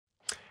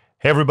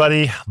Hey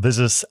everybody, this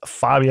is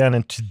Fabian,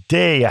 and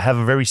today I have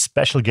a very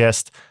special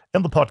guest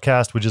in the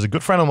podcast, which is a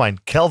good friend of mine,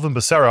 Calvin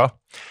Becerra.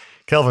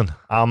 Calvin,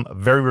 I'm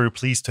very, very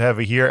pleased to have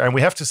you here, and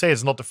we have to say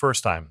it's not the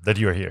first time that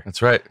you're here.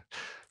 That's right.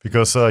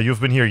 Because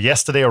you've been here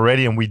yesterday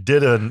already, and we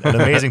did an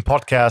amazing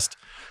podcast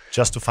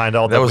just to find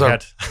out that was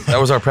that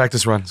was our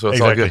practice run, so it's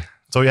exactly all good.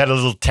 So we had a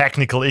little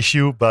technical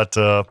issue, but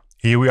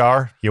here we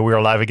are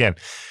live again.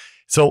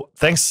 So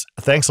thanks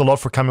a lot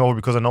for coming over,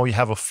 because I know you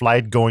have a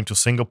flight going to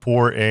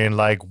Singapore in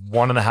like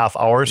 1.5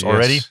 hours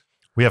already.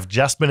 We have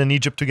just been in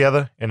Egypt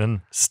together in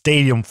a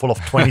stadium full of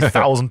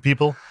 20,000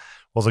 people.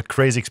 It was a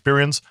crazy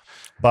experience,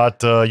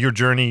 but your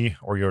journey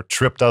or your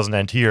trip doesn't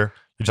end here.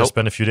 You just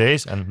spend a few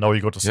days and now you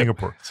go to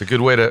Singapore. It's a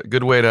good way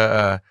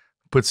to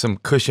put some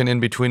cushion in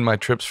between my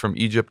trips from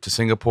Egypt to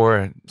Singapore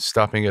and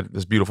stopping at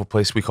this beautiful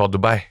place we call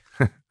Dubai.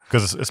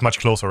 Because it's much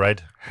closer,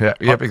 right? Yeah,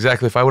 yep,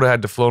 exactly. If I would have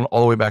had to flown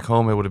all the way back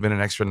home, it would have been an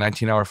extra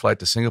 19-hour flight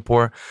to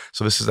Singapore.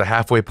 So this is the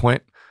halfway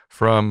point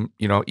from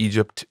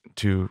Egypt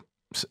to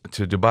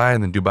Dubai,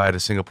 and then Dubai to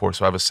Singapore.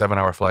 So I have a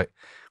 7-hour flight,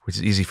 which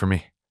is easy for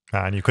me.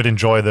 And you could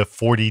enjoy the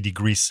 40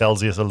 degrees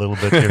Celsius a little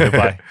bit here in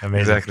Dubai. Amazing.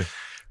 Exactly.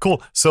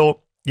 Cool.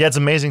 So yeah, it's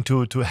amazing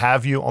to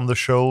have you on the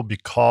show,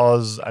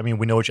 because I mean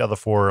we know each other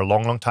for a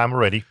long, long time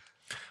already.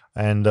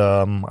 And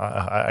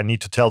I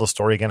need to tell the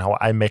story again how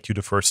I met you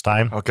the first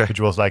time,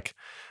 which was like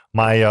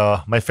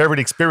my favorite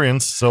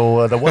experience.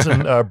 So that was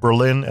in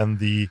Berlin,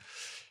 and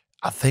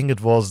I think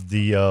it was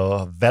the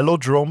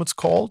Velodrome. It's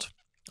called.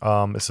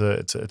 It's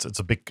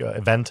a big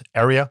event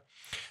area.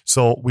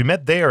 So we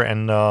met there,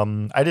 and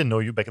I didn't know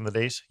you back in the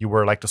days. You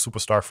were like the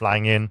superstar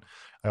flying in.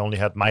 I only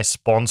had my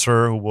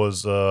sponsor who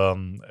was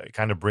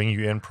kind of bringing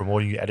you in,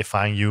 promoting you,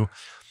 edifying you.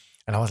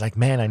 And I was like,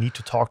 man, I need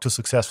to talk to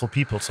successful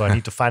people. So I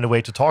need to find a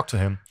way to talk to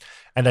him.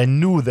 And I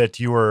knew that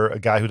you were a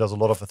guy who does a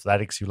lot of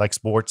athletics. You like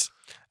sports.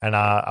 And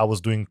I was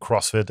doing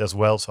CrossFit as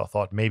well. So I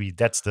thought maybe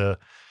that's the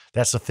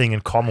thing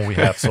in common we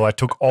have. So I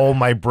took all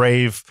my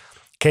brave,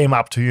 came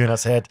up to you and I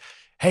said,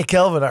 hey,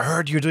 Calvin, I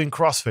heard you're doing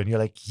CrossFit. And you're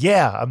like,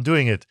 yeah, I'm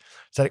doing it.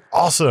 It's like,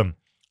 awesome.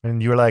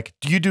 And you were like,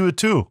 do you do it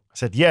too? I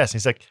said, yes. And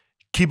he's like,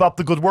 keep up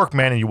the good work,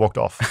 man. And you walked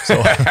off. So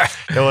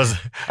it was.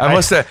 I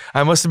must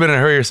have been in a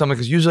hurry or something,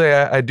 because usually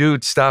I do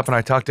stop and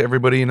I talk to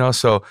everybody,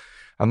 So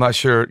I'm not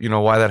sure,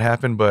 why that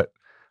happened, but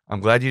I'm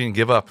glad you didn't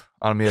give up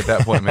on me at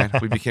that point, man.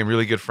 We became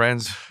really good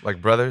friends,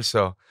 like brothers.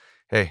 So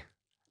hey,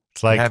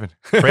 it's like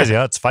crazy,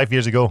 huh? It's 5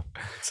 years ago.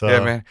 So, yeah,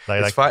 man.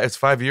 It's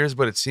 5 years,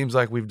 but it seems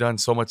like we've done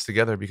so much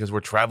together, because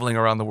we're traveling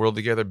around the world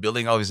together,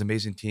 building all these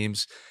amazing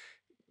teams,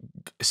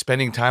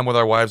 spending time with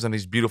our wives on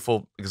these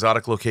beautiful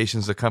exotic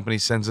locations the company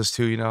sends us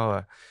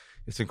to.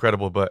 It's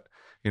incredible. But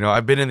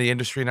I've been in the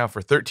industry now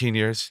for 13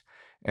 years,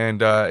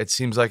 and it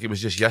seems like it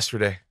was just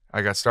yesterday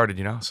I got started.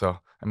 So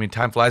I mean,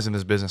 time flies in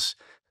this business.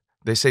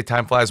 They say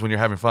time flies when you're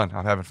having fun.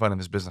 I'm having fun in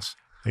this business.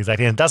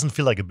 Exactly. And it doesn't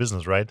feel like a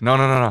business, right?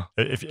 No.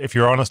 If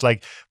you're honest,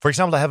 like, for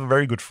example, I have a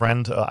very good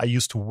friend I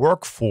used to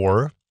work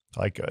for,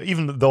 like,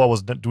 even though I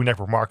was doing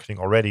network marketing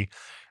already,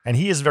 and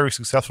he is very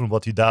successful in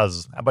what he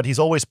does, but he's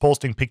always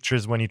posting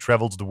pictures when he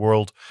travels the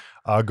world,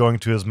 going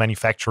to his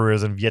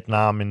manufacturers in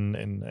Vietnam,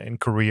 in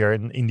Korea,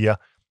 in India,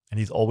 and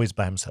he's always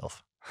by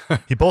himself.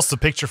 He posts a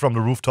picture from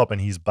the rooftop and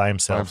he's by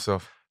himself.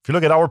 If you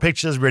look at our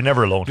pictures, we're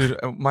never alone. Dude,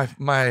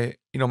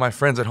 my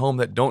friends at home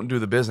that don't do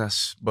the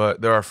business,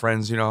 but there are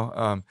friends,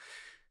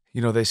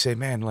 they say,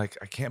 man, like,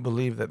 I can't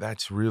believe that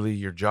that's really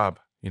your job,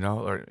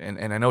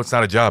 and I know it's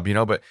not a job,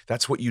 but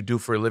that's what you do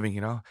for a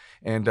living,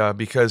 and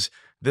because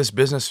this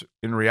business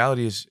in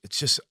reality it's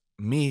just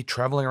me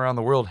traveling around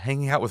the world,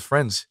 hanging out with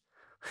friends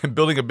and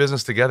building a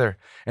business together,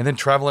 and then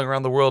traveling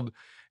around the world,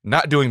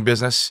 not doing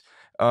business,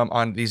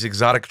 on these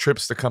exotic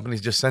trips the company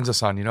just sends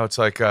us on. It's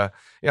like,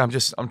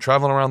 I'm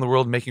traveling around the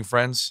world making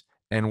friends,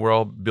 and we're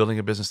all building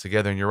a business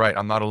together. And you're right,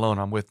 I'm not alone.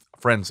 I'm with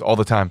friends all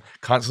the time,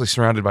 constantly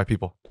surrounded by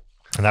people.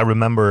 And I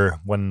remember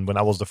when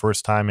I was the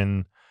first time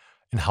in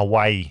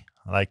Hawaii,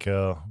 like,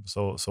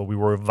 so we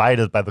were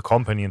invited by the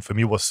company, and for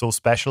me it was so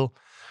special.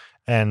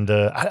 And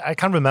I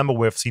can't remember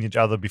where I've seen each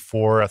other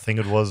before. I think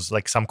it was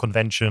like some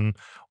convention,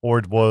 or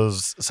it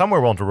was somewhere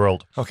around the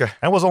world. Okay.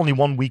 And it was only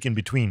 1 week in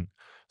between.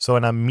 So,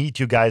 and I meet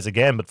you guys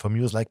again, but for me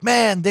it was like,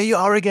 man, there you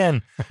are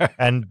again.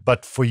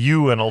 But for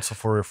you, and also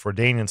for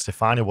Danny and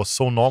Stefania, it was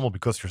so normal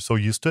because you're so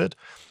used to it.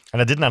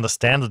 And I didn't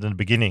understand it in the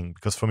beginning,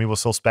 because for me it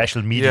was so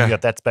special meeting you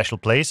at that special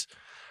place.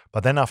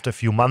 But then after a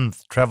few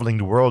months traveling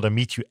the world, I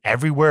meet you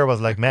everywhere. I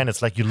was like, man,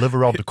 it's like you live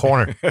around the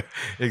corner.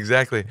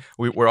 Exactly.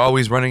 We're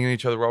always running into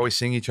each other. We're always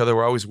seeing each other.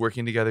 We're always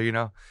working together,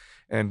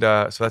 And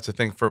so that's the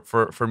thing.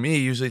 For me,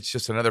 usually it's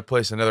just another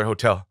place, another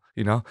hotel,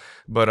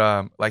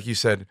 But like you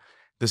said,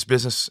 this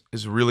business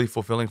is really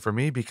fulfilling for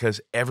me,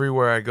 because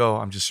everywhere I go,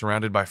 I'm just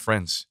surrounded by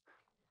friends.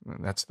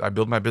 I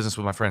build my business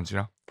with my friends,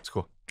 It's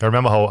cool. I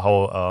remember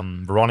how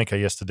Veronica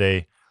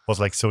yesterday was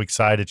like so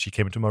excited. She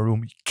came into my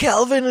room.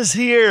 Calvin is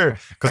here,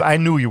 because I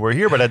knew you were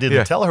here, but I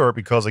didn't tell her,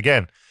 because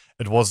again,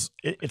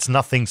 it's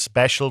nothing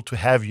special to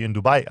have you in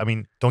Dubai. I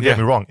mean, don't get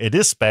me wrong, it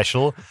is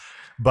special,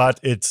 but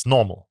it's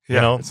normal. Yeah,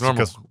 you know, it's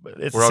normal. Because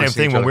it's the same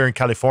thing when we're in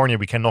California.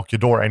 We can knock your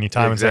door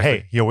anytime and say,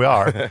 "Hey, here we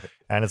are,"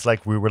 and it's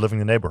like we were living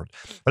in the neighborhood.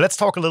 But let's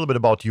talk a little bit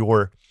about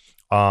your,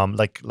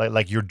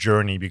 like your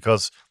journey,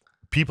 because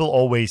people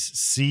always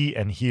see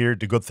and hear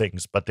the good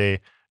things, but they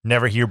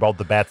never hear about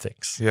the bad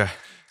things. Yeah.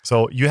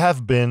 So you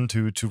have been,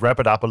 to wrap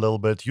it up a little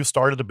bit, you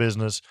started a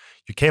business,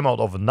 you came out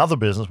of another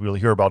business we'll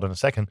hear about in a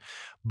second.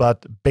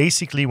 But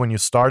basically, when you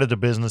started a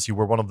business, you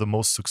were one of the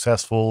most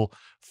successful,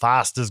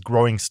 fastest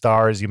growing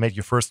stars. You made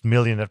your first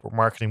million network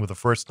marketing with the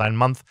first 9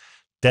 months.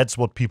 That's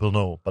what people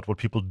know. But what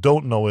people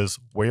don't know is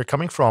where you're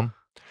coming from.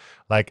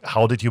 Like,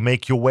 how did you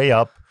make your way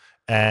up?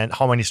 And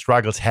how many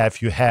struggles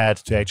have you had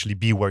to actually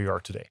be where you are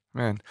today?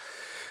 Man.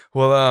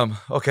 Well,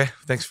 okay.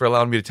 Thanks for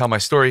allowing me to tell my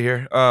story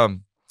here.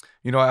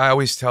 You know, I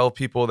always tell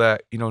people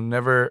that, you know,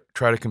 never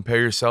try to compare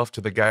yourself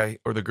to the guy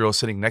or the girl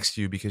sitting next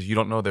to you, because you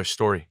don't know their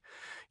story.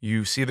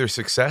 You see their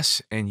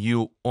success and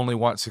you only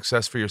want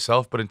success for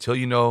yourself. But until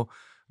you know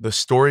the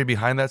story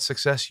behind that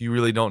success, you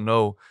really don't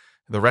know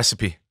the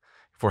recipe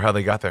for how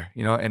they got there,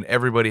 you know, and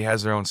everybody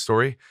has their own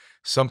story.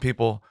 Some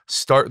people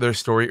start their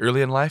story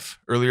early in life,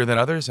 earlier than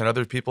others, and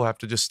other people have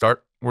to just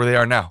start where they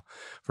are now.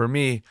 For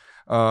me,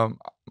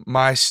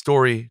 my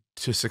story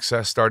to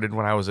success started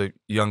when I was a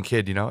young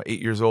kid, you know, 8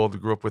 years old. I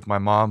grew up with my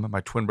mom, my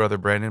twin brother,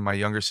 Brandon, my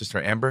younger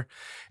sister, Amber.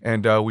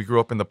 And we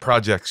grew up in the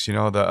projects, you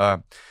know,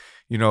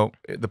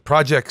 the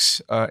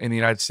projects in the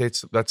United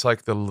States, that's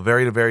like the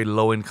very, very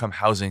low income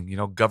housing, you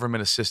know,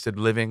 government assisted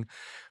living,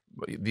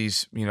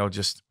 these, you know,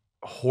 just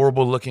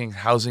horrible looking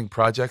housing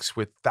projects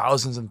with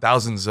thousands and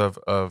thousands of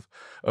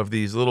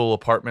these little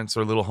apartments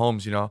or little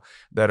homes, you know,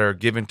 that are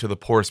given to the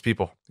poorest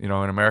people, you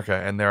know, in America.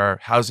 And there are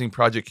housing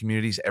project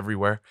communities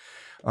everywhere.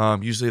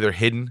 Usually they're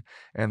hidden,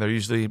 and they're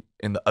usually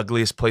in the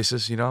ugliest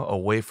places, you know,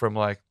 away from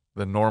like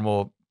the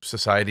normal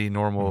society,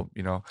 normal,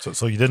 you know.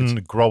 So you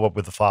didn't grow up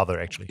with a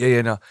father, actually?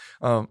 Yeah,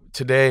 no.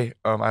 Today,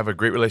 I have a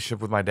great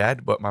relationship with my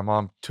dad, but my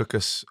mom took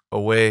us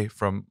away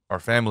from our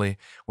family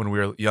when we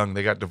were young.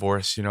 They got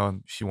divorced, you know,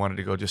 and she wanted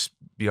to go just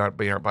be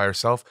by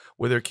herself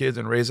with her kids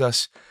and raise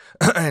us.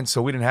 And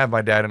so we didn't have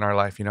my dad in our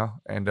life, you know.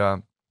 And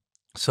I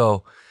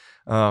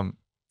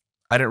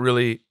didn't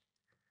really,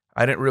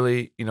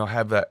 you know,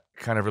 have that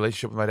kind of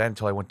relationship with my dad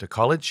until I went to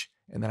college.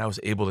 And then I was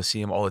able to see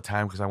him all the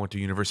time because I went to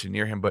university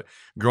near him. But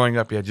growing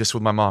up, yeah, just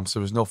with my mom.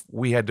 So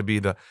we had to be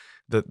the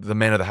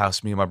man of the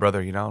house, me and my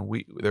brother, you know,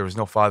 and there was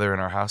no father in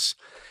our house.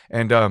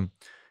 And,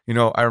 you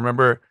know, I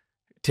remember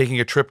taking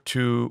a trip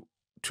to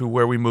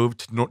where we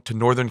moved to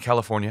Northern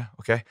California.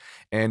 Okay.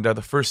 And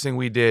the first thing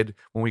we did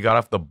when we got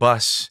off the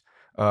bus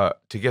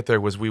to get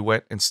there was we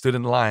went and stood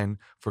in line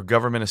for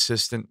government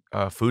assistant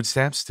food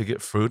stamps to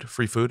get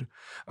free food.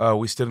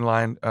 We stood in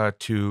line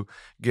to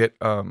get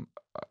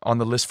on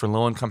the list for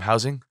low-income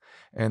housing,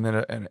 and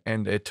then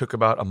and it took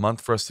about a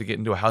month for us to get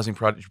into a housing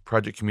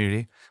project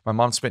community. My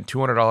mom spent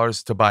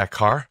 $200 to buy a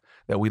car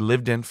that we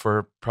lived in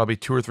for probably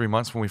 2 or 3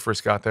 months when we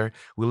first got there.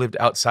 We lived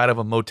outside of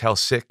a Motel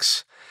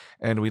 6,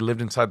 and we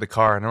lived inside the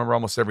car. And I remember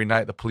almost every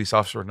night the police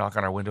officer would knock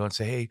on our window and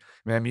say, "Hey,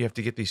 ma'am, you have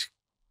to get these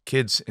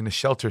kids in a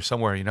shelter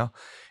somewhere," you know?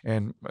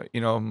 And,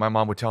 you know, my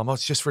mom would tell him, "Oh,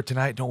 it's just for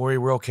tonight. Don't worry,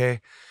 we're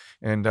okay."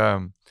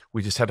 And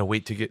we just had to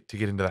wait to get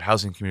into that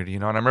housing community, you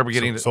know? And I remember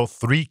getting so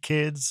 3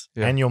 kids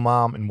and your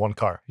mom in 1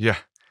 car. Yeah.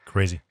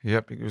 Crazy.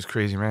 Yep, it was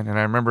crazy, man. And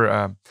I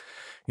remember,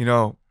 you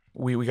know,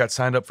 we got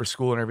signed up for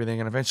school and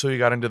everything, and eventually we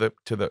got into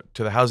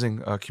the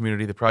housing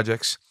community, the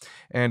projects.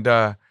 And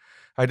I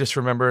just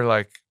remember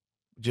like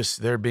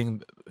just there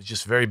being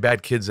just very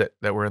bad kids that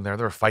were in there.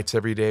 There were fights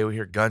every day. We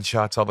hear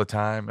gunshots all the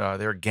time.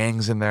 There were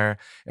gangs in there,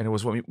 and it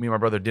was what me and my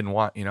brother didn't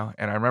want, you know.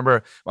 And I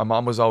remember my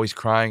mom was always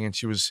crying, and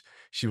she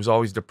was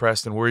always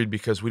depressed and worried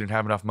because we didn't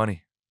have enough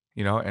money,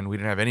 you know, and we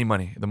didn't have any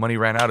money. The money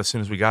ran out as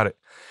soon as we got it.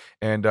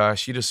 And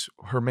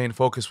her main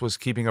focus was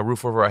keeping a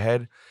roof over our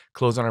head,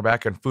 clothes on our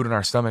back, and food in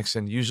our stomachs.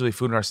 And usually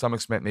food in our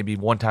stomachs meant maybe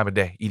 1 time a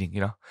day eating,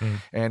 you know.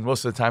 And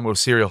most of the time it was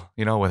cereal,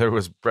 you know, whether it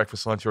was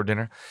breakfast, lunch, or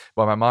dinner.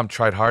 But my mom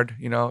tried hard,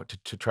 you know,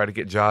 to try to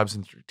get jobs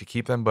and to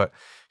keep them, but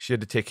she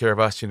had to take care of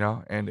us, you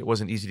know, and it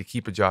wasn't easy to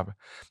keep a job.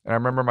 And I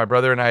remember my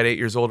brother and I at 8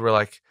 years old were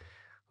like,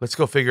 let's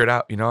go figure it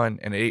out, you know.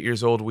 And at 8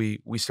 years old, we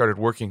started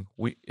working.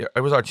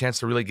 It was our chance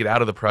to really get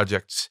out of the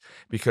projects,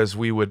 because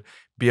we would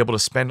be able to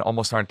spend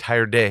almost our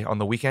entire day on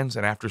the weekends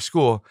and after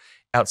school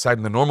outside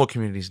in the normal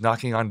communities,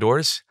 knocking on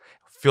doors,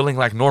 feeling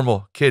like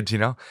normal kids, you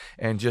know.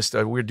 And just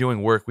we're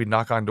doing work. We'd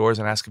knock on doors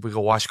and ask if we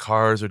could wash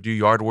cars or do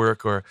yard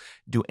work or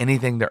do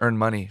anything to earn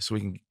money so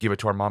we can give it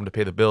to our mom to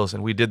pay the bills.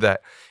 And we did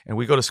that. And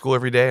we go to school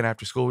every day, and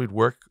after school we'd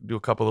work, do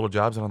a couple little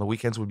jobs, and on the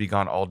weekends we'd be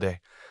gone all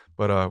day.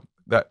 But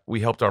that we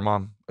helped our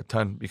mom a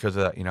ton because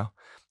of that, you know.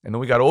 And then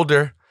we got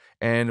older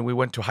and we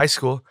went to high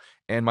school,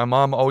 and my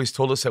mom always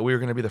told us that we were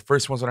going to be the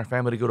first ones in our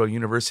family to go to a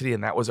university,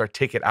 and that was our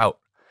ticket out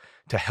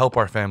to help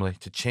our family,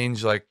 to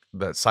change like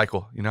that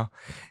cycle, you know.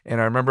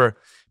 And I remember,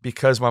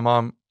 because my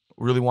mom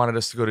really wanted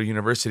us to go to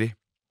university,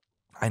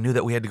 I knew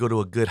that we had to go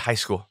to a good high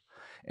school.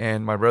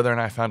 And my brother and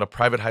I found a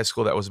private high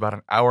school that was about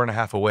an hour and a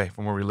half away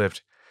from where we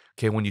lived.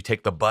 Okay, when you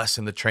take the bus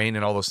and the train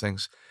and all those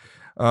things.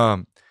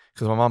 Because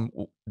because my mom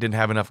didn't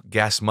have enough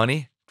gas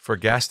money for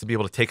gas to be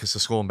able to take us to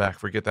school and back.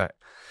 Forget that.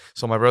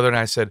 So my brother and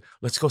I said,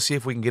 let's go see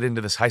if we can get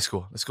into this high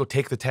school. Let's go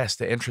take the test,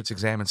 the entrance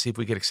exam, and see if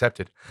we get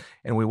accepted.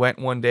 And we went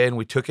one day and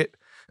we took it,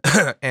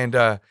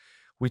 and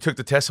we took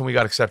the test and we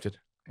got accepted.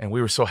 And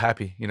we were so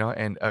happy, you know.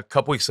 And a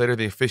couple weeks later,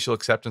 the official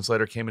acceptance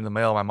letter came in the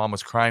mail. My mom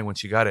was crying when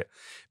she got it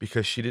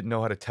because she didn't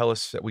know how to tell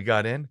us that we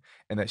got in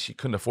and that she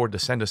couldn't afford to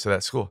send us to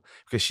that school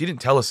because she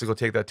didn't tell us to go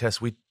take that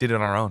test. We did it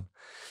on our own.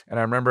 And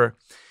I remember,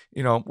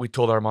 you know, we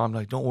told our mom,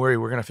 like, don't worry,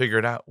 we're going to figure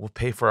it out. We'll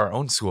pay for our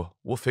own school.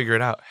 We'll figure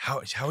it out.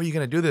 How are you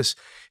going to do this?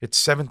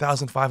 It's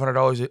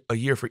 $7,500 a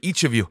year for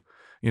each of you.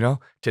 You know,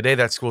 today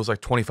that school is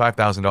like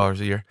 $25,000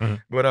 a year.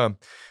 But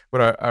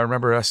I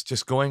remember us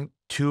just going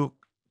to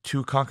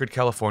Concord,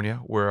 California,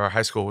 where our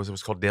high school was. It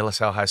was called De La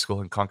Salle High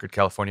School in Concord,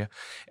 California.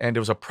 And it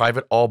was a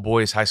private all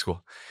boys high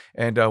school.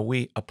 And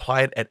we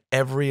applied at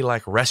every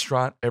like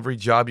restaurant, every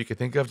job you could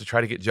think of to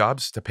try to get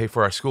jobs to pay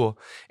for our school.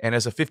 And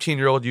as a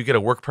 15-year-old, you get a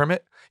work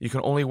permit. You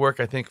can only work,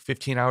 I think,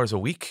 15 hours a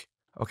week.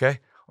 Okay.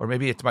 Or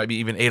maybe it might be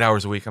even 8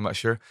 hours a week. I'm not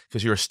sure,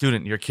 because you're a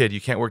student, you're a kid.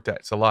 You can't work that.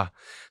 It's a law.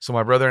 So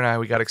my brother and I,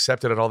 we got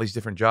accepted at all these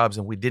different jobs,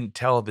 and we didn't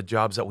tell the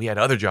jobs that we had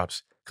other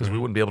jobs, because we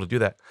wouldn't be able to do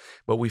that.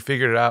 But we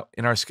figured it out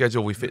in our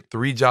schedule. We fit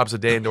 3 jobs a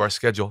day into our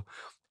schedule.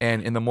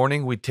 And in the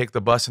morning, we'd take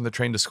the bus and the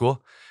train to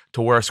school,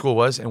 to where our school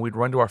was, and we'd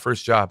run to our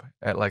first job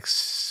at like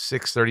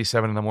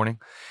 6:37 in the morning.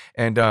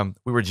 And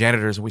we were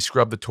janitors, and we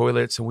scrubbed the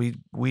toilets, and we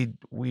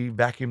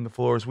vacuumed the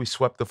floors, we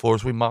swept the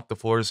floors, we mopped the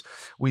floors,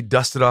 we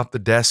dusted off the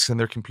desks and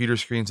their computer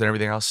screens and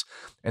everything else.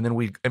 And then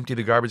we'd empty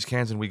the garbage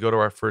cans, and we go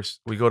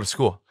to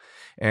school.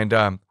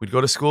 And we'd go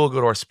to school,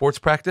 go to our sports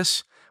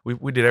practice.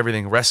 We did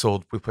everything,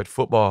 wrestled, we played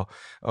football,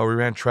 we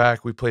ran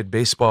track, we played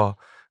baseball,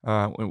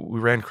 we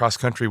ran cross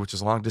country, which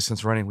is long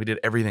distance running. We did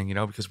everything, you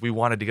know, because we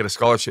wanted to get a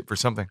scholarship for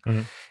something.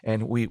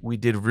 And we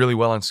did really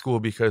well in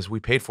school because we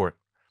paid for it.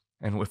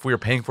 And if we were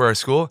paying for our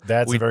school,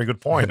 that's a very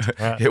good point.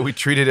 Yeah, we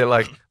treated it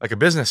like a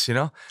business, you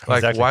know,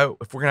 like why,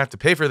 if we're gonna have to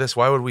pay for this,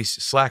 why would we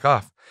slack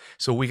off?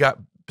 So we got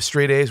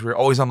straight A's. We were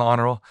always on the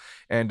honor roll.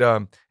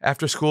 And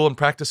after school and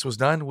practice was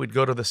done, we'd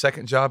go to the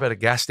second job at a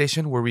gas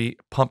station where we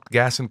pumped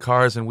gas in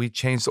cars and we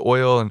changed the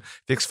oil and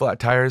fixed flat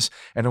tires.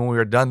 And when we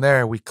were done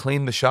there, we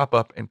cleaned the shop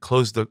up and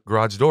closed the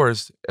garage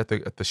doors at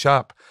the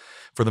shop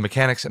for the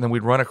mechanics. And then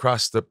we'd run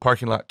across the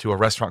parking lot to a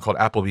restaurant called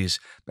Applebee's.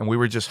 And we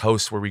were just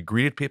hosts where we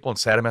greeted people and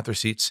sat them at their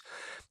seats.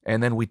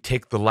 And then we'd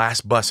take the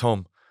last bus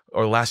home,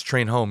 or last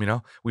train home, you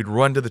know. We'd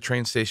run to the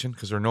train station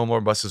because there are no more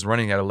buses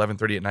running at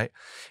 11:30 at night.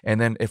 And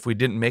then if we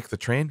didn't make the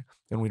train,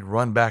 then we'd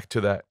run back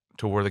to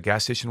where the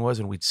gas station was,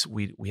 and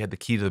we had the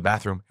key to the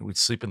bathroom, and we'd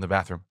sleep in the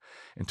bathroom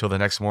until the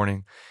next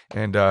morning.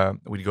 And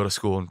we'd go to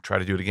school and try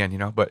to do it again, you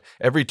know. But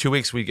every 2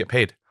 weeks we'd get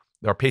paid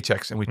our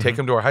paychecks, and we'd take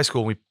them to our high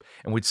school,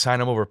 and we'd sign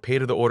them over, pay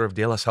to the order of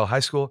De La Salle High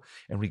School,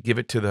 and we'd give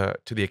it to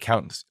the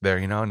accountants there,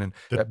 you know. And then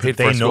that paid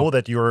for our school.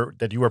 Did they know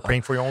that you were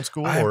paying for your own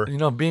school? Or you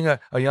know, being a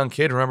young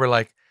kid, remember,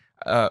 like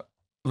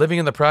living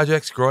in the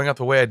projects, growing up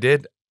the way I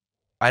did,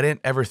 I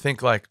didn't ever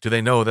think like, do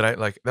they know that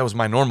that was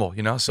my normal,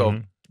 you know?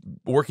 So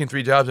working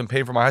 3 jobs and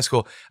paying for my high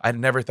school, I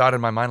never thought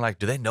in my mind, like,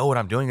 do they know what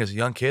I'm doing as a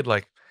young kid?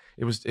 Like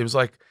it was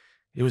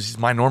just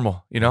my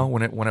normal, you know,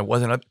 when it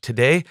wasn't.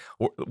 Today,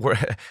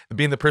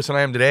 being the person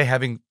I am today,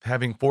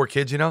 having 4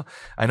 kids, you know,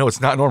 I know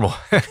it's not normal.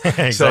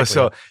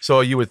 Exactly. So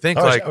you would think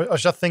I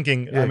was just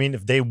thinking, I mean,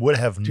 if they would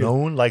have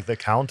known, like the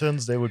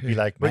accountants, they would be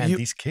like, man,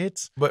 these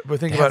kids, but think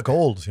they about have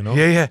goals, you know?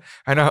 Yeah,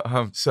 I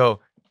know. So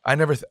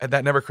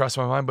that never crossed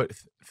my mind, but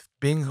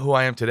being who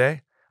I am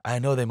today, I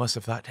know they must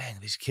have thought, dang,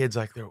 these kids,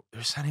 like they're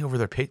signing over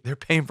they're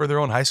paying for their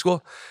own high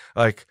school.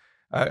 Like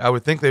I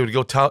would think they would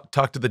go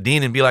talk to the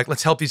dean and be like,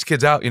 let's help these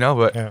kids out, you know,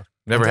 but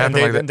never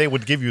happened like that. And they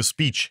would give you a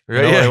speech. You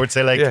Right, know? yeah. They would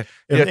say, like,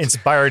 Yeah.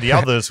 inspire the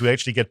others who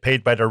actually get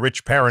paid by their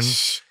rich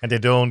parents and they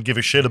don't give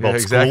a shit about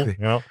school. You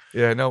know?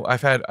 Yeah, no,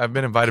 I've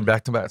been invited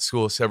back to that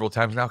school several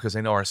times now because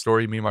they know our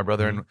story, me and my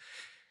brother,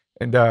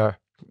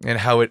 and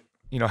how it,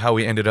 you know, how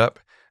we ended up.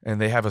 And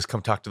they have us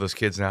come talk to those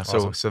kids now.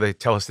 Awesome. So they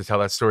tell us to tell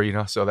that story, you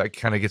know. So that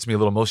kind of gets me a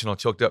little emotional,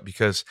 choked up,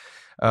 because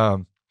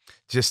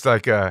just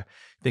like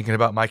thinking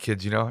about my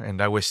kids, you know,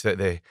 and I wish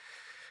they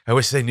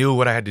knew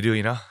what I had to do,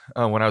 you know,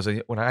 when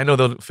I know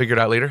they'll figure it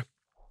out later.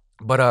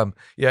 But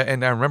yeah,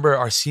 and I remember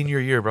our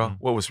senior year, bro.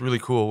 What was really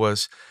cool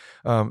was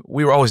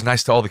we were always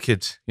nice to all the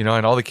kids, you know,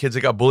 and all the kids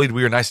that got bullied,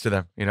 we were nice to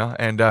them, you know.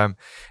 And I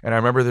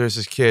remember there's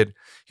this kid,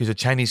 he was a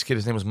Chinese kid,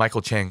 his name was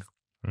Michael Chang.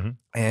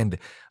 And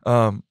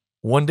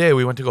one day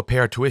we went to go pay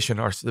our tuition,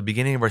 the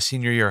beginning of our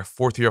senior year, our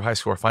 4th year of high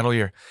school, our final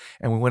year.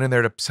 And we went in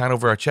there to sign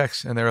over our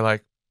checks, and they were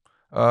like,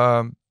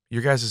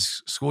 your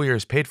guys' school year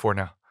is paid for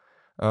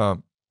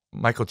now.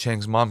 Michael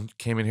Chang's mom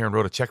came in here and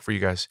wrote a check for you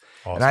guys.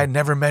 Awesome. And I had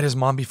never met his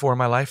mom before in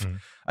my life.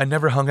 I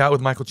never hung out with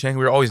Michael Chang.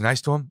 We were always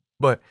nice to him,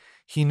 but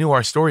he knew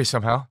our story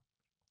somehow.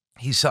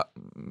 He saw,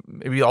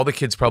 maybe all the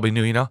kids probably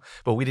knew, you know,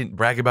 but we didn't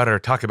brag about it or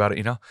talk about it,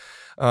 you know.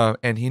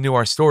 And he knew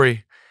our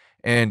story.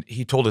 And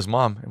he told his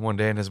mom, and one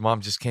day, and his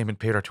mom just came and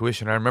paid our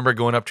tuition. I remember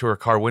going up to her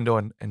car window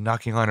and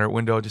knocking on her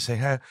window, just saying,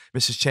 "Hey,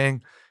 Mrs.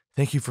 Chang,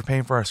 thank you for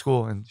paying for our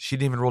school. And she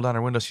didn't even roll down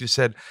her window. She just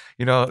said,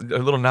 you know, a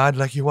little nod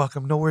like, you're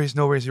welcome. No worries,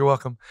 no worries. You're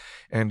welcome.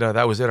 And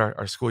that was it.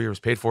 Our school year was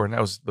paid for. And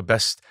that was the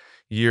best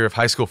year of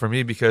high school for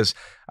me because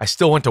I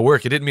still went to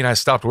work. It didn't mean I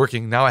stopped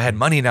working. Now I had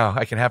money now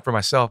I can have for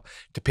myself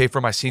to pay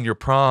for my senior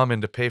prom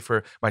and to pay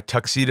for my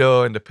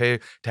tuxedo and to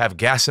have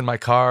gas in my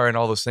car and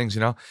all those things, you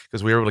know,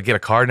 because we were able to get a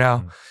car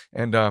now.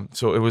 And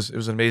so it was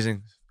an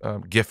amazing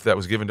gift that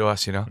was given to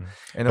us, you know.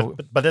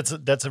 And but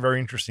that's a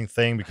very interesting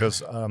thing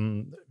because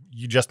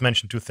you just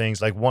mentioned two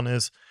things. Like one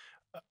is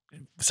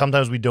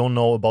sometimes we don't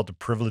know about the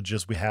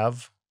privileges we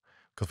have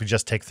because we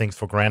just take things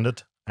for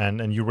granted.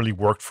 And you really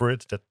worked for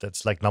it.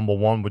 That's like number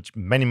one, which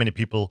many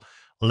people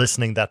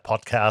listening that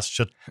podcast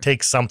should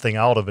take something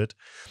out of it.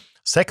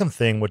 Second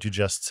thing, what you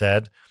just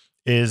said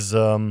is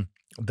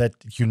that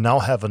you now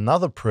have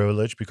another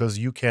privilege because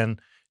you can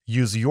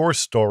use your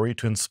story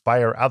to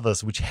inspire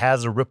others, which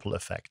has a ripple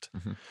effect.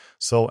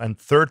 So, and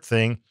third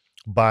thing,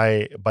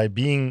 by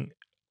being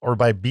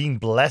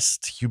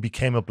blessed, you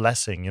became a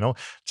blessing. You know,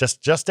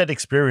 just that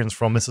experience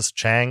from Mrs.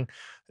 Chang.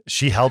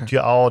 She helped you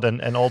out,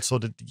 and also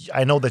that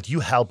I know that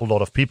you help a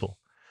lot of people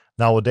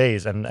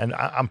nowadays, and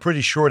I'm pretty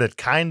sure that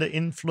kind of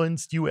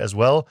influenced you as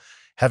well,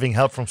 having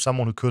help from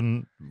someone who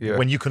couldn't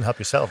when you couldn't help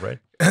yourself, right?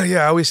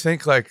 Yeah, I always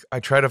think like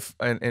I try to,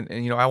 and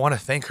you know, I want to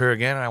thank her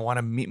again, and I want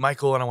to meet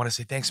Michael, and I want to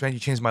say thanks, man. You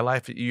changed my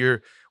life.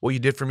 What you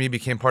did for me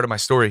became part of my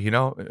story, you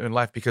know, in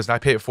life because I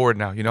pay it forward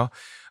now. You know,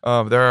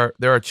 there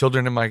are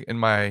children in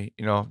my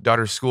you know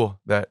daughter's school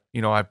that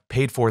you know I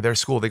paid for their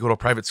school. They go to a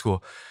private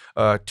school.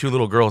 2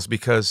 little girls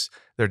because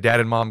their dad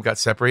and mom got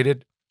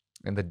separated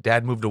and the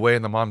dad moved away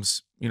and the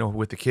mom's, you know,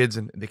 with the kids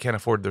and they can't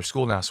afford their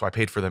school now. So I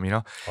paid for them, you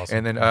know?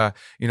 Awesome. And then,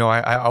 you know,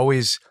 I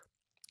always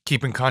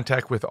keep in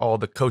contact with all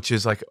the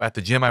coaches, like at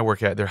the gym I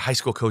work at, they're high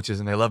school coaches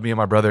and they love me and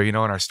my brother, you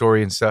know, and our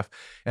story and stuff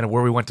and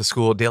where we went to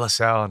school, De La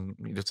Salle, and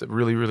it's a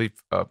really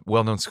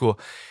well-known school.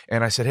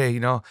 And I said, hey, you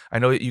know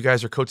that you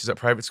guys are coaches at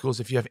private schools.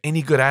 If you have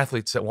any good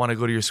athletes that want to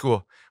go to your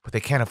school, but they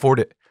can't afford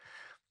it.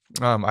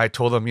 I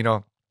told them, you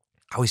know,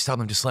 I always tell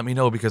them, just let me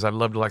know because I'd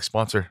love to like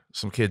sponsor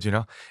some kids, you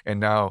know? And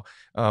now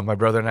my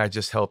brother and I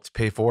just helped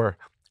pay for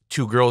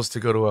 2 girls to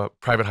go to a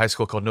private high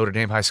school called Notre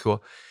Dame High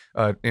School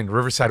in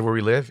Riverside where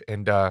we live,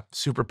 and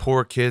super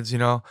poor kids, you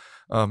know,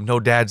 no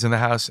dads in the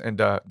house, and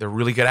they're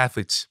really good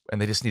athletes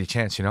and they just need a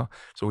chance, you know?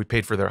 So we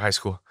paid for their high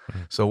school.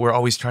 So we're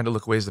always trying to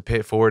look ways to pay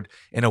it forward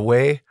in a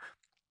way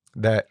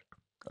that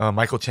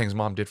Michael Chang's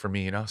mom did for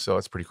me, you know, so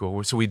it's pretty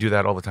cool. So we do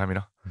that all the time, you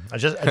know. I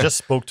just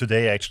spoke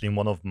today actually in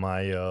one of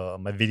my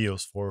my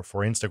videos for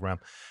Instagram.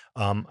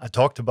 I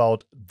talked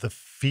about the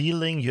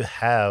feeling you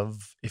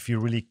have if you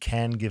really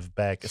can give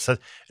back. It's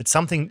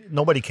something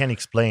nobody can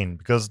explain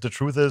because the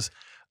truth is,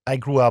 I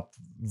grew up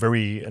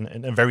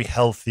in a very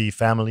healthy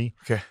family.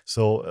 Okay,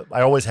 so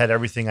I always had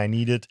everything I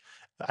needed.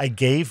 I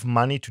gave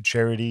money to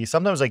charity.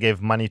 Sometimes I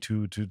gave money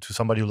to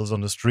somebody who lives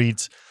on the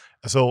streets.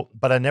 So,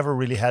 but I never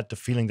really had the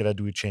feeling that I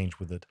do a change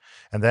with it.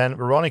 And then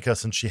Veronica,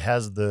 since she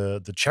has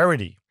the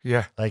charity,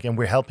 like, and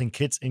we're helping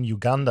kids in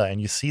Uganda,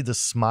 and you see the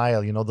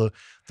smile, you know, the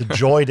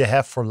joy they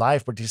have for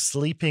life, but they're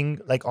sleeping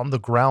like on the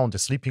ground, they're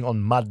sleeping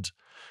on mud.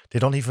 They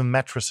don't even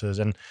mattresses.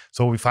 And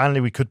so we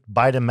could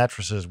buy them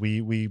mattresses.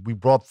 We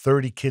brought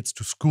 30 kids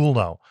to school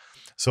now.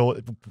 So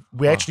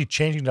we're actually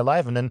changing their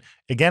life. And then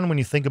again, when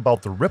you think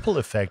about the ripple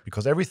effect,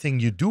 because everything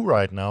you do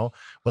right now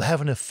will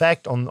have an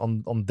effect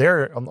on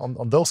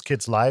those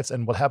kids' lives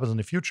and what happens in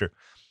the future.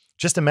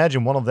 Just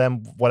imagine one of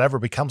them, whatever,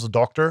 becomes a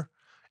doctor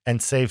and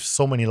saves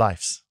so many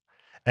lives.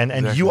 And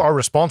exactly. You are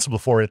responsible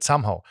for it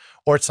somehow.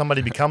 Or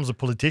somebody becomes a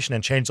politician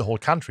and changes the whole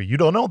country. You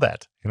don't know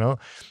that, you know.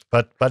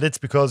 But it's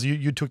because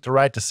you took the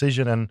right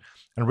decision and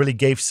really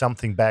gave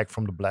something back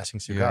from the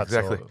blessings you got.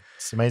 Exactly. So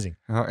it's amazing.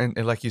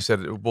 And like you said,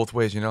 both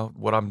ways, you know,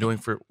 what I'm doing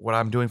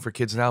for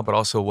kids now, but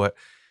also what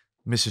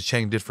Mrs.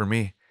 Chang did for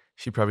me.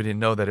 She probably didn't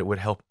know that it would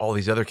help all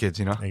these other kids,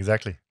 you know?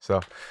 Exactly.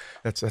 So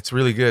that's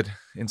really good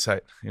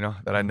insight, you know,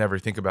 that I never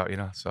think about, you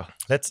know. So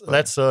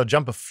let's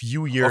jump a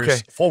few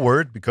years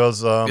forward because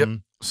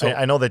so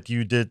I know that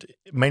you did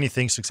many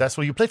things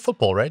successfully. You played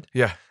football, right?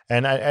 Yeah.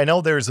 And I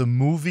know there's a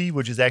movie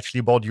which is actually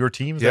about your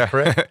team. Is that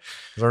correct?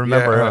 Because I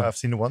remember I've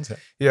seen it once.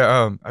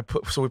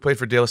 So we played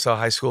for De La Salle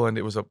High School, and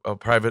it was a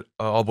private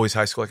all-boys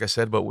high school, like I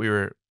said, but we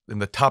were in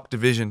the top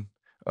division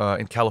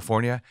in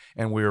California,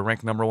 and we were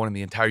ranked #1 in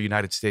the entire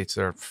United States.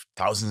 There are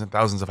thousands and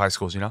thousands of high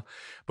schools, you know,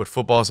 but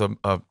football is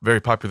a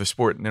very popular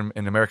sport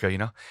in America, you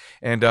know,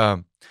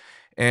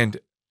 and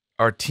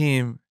our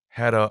team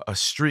had a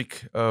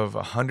streak of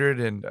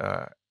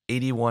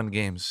 181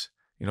 games,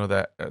 you know,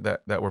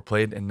 that were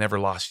played and never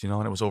lost, you know,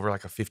 and it was over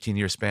like a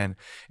 15-year span.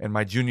 And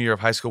my junior year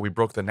of high school, we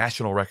broke the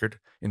national record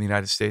in the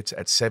United States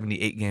at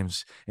 78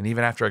 games. And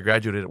even after I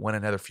graduated, it went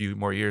another few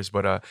more years,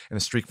 but and the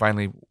streak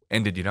finally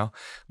ended, you know.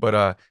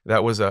 But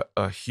that was a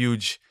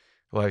huge,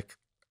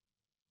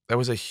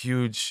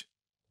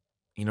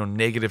 you know,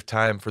 negative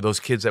time for those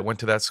kids that went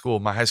to that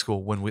school, my high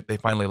school, when they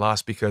finally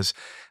lost, because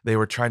they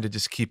were trying to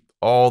just keep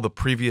all the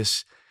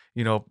previous,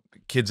 you know,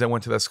 kids that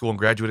went to that school and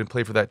graduated and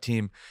played for that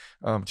team.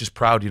 Just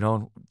proud, you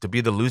know, to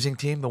be the losing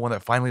team, the one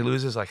that finally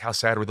loses. Like, how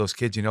sad were those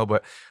kids, you know?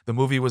 But the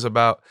movie was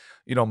about,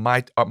 you know,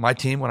 my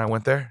team when I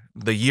went there,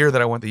 the years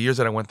that I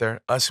went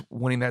there, us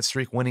winning that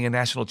streak, winning a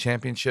national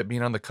championship,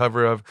 being on the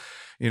cover of,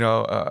 you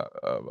know,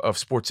 of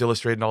Sports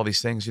Illustrated and all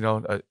these things, you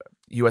know,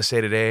 USA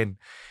Today,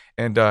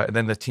 and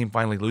then the team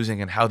finally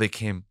losing, and how they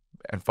came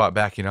and fought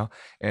back, you know,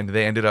 and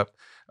they ended up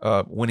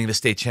winning the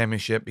state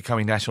championship,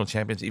 becoming national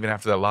champions even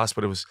after that loss.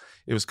 But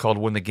it was called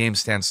When the Game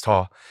Stands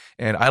Tall.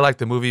 And I like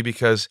the movie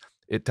because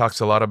it talks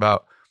a lot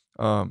about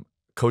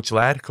Coach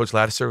Ladd. Coach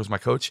Laddiser was my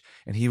coach,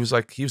 and he was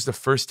the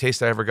first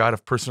taste I ever got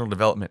of personal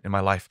development in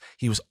my life.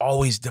 He was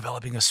always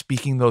developing us,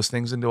 speaking those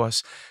things into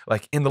us,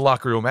 like in the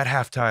locker room, at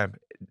halftime,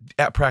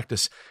 at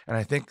practice. And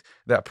I think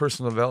that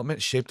personal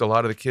development shaped a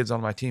lot of the kids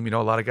on my team. You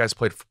know, a lot of guys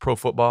played pro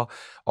football.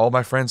 All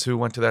my friends who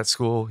went to that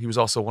school, he was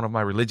also one of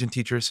my religion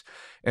teachers.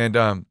 And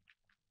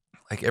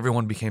like,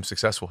 everyone became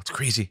successful. It's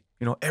crazy.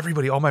 You know,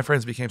 all my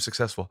friends became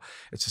successful.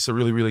 It's just a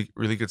really, really,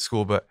 really good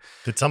school. But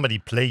did somebody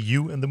play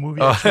you in the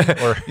movie?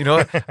 Or you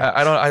know,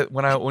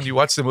 when you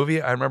watch the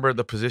movie, I remember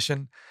the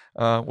position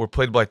were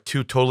played by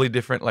two totally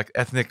different, like,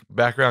 ethnic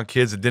background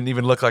kids that didn't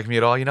even look like me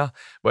at all, you know.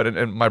 But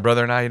and my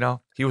brother and I, you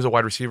know, he was a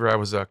wide receiver, I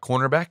was a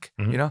cornerback,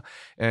 you know,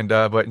 and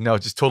but no,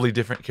 just totally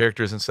different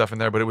characters and stuff in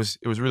there. But it was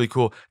really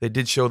cool. They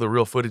did show the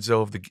real footage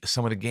though of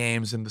some of the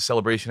games and the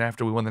celebration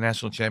after we won the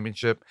national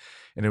championship,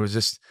 and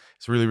it's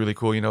really, really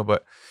cool, you know.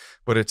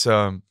 But it's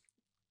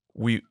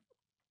we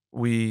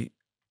you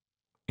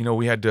know,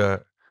 we had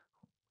to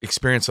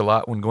experience a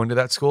lot when going to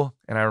that school.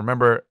 And I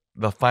remember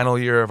the final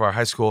year of our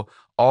high school,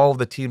 all of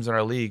the teams in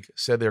our league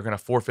said they were going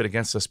to forfeit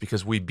against us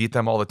because we beat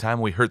them all the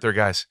time. We hurt their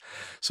guys.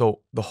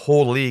 So the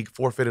whole league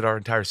forfeited our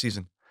entire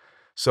season.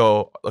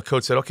 So the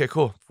coach said, okay,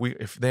 cool.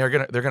 If they're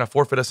going to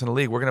forfeit us in the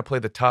league, we're going to play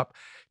the top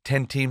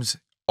 10 teams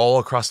all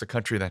across the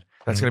country then.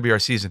 That's going to be our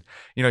season.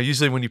 You know,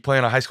 usually when you play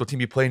on a high school team,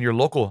 you play in your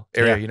local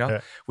area, you know.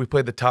 Yeah. We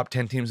played the top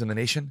 10 teams in the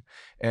nation,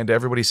 and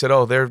everybody said,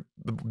 oh, they're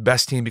the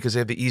best team because they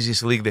have the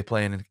easiest league they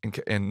play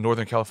in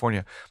Northern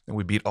California. And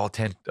we beat all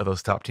 10 of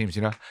those top teams,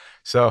 you know.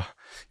 So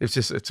it's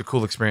a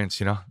cool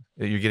experience, you know.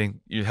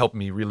 You helped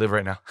me relive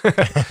right now.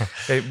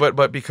 Hey,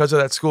 but because of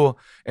that school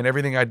and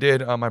everything I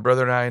did, my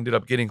brother and I ended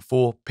up getting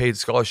full paid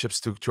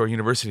scholarships to our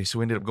university. So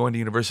we ended up going to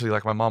university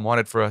like my mom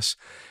wanted for us,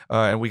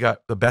 and we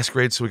got the best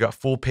grades. So we got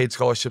full paid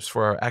scholarships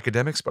for our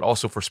academics, but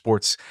also for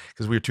sports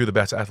because we were two of the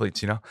best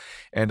athletes, you know.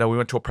 And we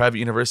went to a private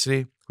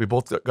university. We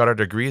both got our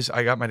degrees.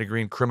 I got my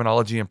degree in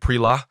criminology and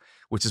pre-law,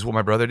 which is what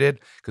my brother did,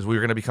 because we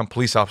were going to become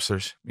police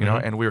officers, you know,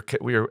 and we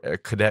were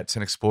cadets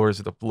and explorers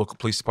at the local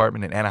police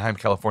department in Anaheim,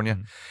 California.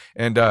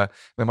 And then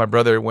my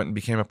brother went and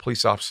became a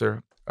police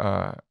officer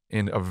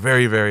in a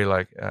very, very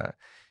like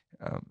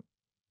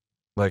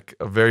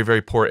a very,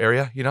 very poor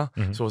area, you know.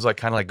 So it was like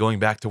kind of like going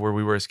back to where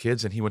we were as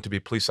kids, and he went to be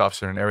a police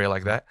officer in an area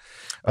like that.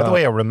 By the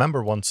way, I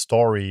remember one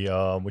story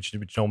which you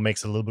know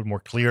makes it a little bit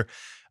more clear.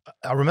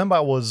 I remember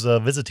I was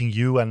visiting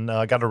you and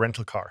got a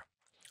rental car.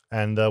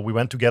 And we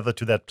went together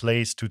to that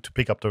place to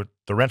pick up the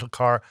rental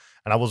car.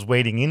 And I was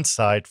waiting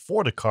inside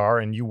for the car,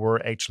 and you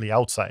were actually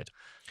outside.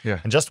 Yeah.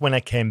 And just when I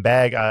came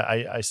back,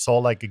 I saw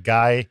like a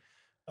guy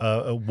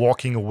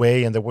walking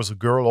away, and there was a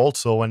girl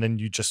also. And then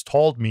you just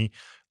told me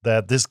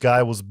that this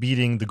guy was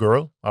beating the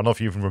girl. I don't know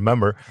if you even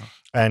remember.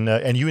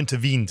 And you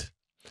intervened,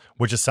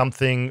 which is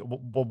something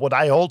what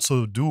I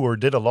also do or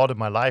did a lot in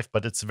my life.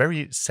 But it's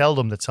very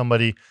seldom that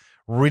somebody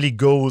really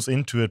goes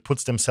into it,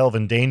 puts themselves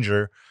in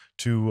danger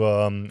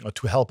to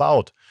help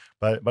out,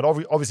 but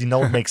obviously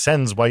now it makes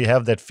sense why you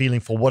have that feeling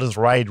for what is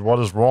right, what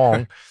is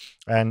wrong,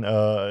 and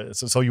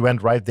so you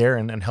went right there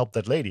and helped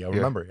that lady. I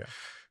remember. Yeah.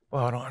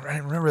 Well, I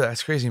don't remember that.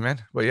 It's crazy,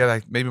 man. But yeah,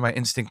 like maybe my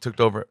instinct took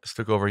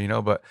over, you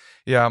know. But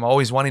yeah, I'm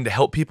always wanting to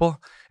help people,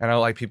 and I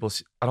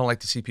don't like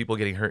to see people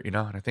getting hurt, you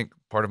know. And I think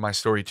part of my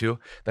story too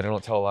that I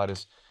don't tell a lot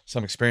is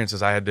some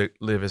experiences I had to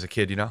live as a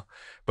kid, you know.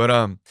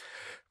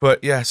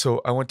 But yeah,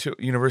 so I went to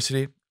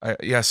university.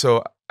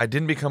 So I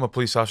didn't become a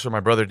police officer. My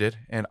brother did.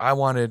 And I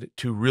wanted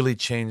to really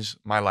change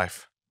my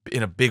life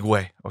in a big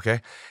way,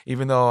 okay?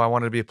 Even though I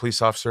wanted to be a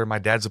police officer, my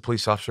dad's a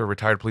police officer, a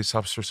retired police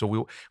officer.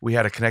 So we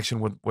had a connection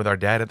with our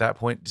dad at that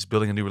point, just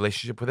building a new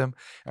relationship with him.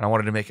 And I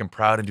wanted to make him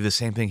proud and do the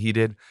same thing he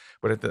did.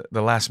 But at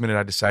the last minute,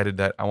 I decided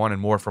that I wanted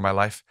more for my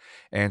life.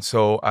 And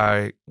so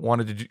I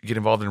wanted to get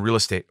involved in real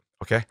estate,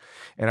 okay?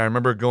 And I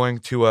remember going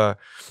to a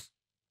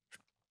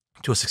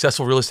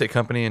successful real estate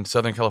company in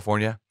Southern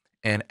California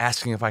and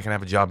asking if I can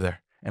have a job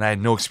there. And I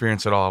had no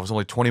experience at all. I was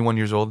only 21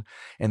 years old.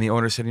 And the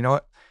owner said, you know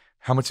what?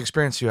 How much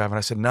experience do you have? And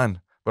I said, none.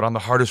 But I'm the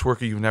hardest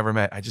worker you've never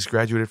met. I just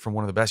graduated from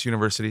one of the best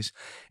universities.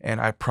 And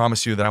I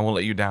promise you that I won't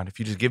let you down. If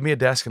you just give me a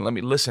desk and let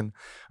me listen,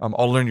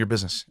 I'll learn your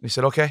business. And he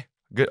said, okay,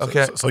 good.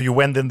 Okay. So you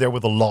went in there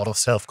with a lot of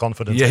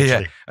self-confidence.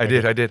 Yeah, I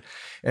did.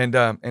 And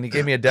he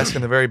gave me a desk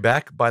in the very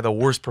back by the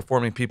worst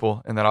performing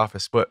people in that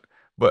office. But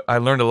But I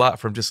learned a lot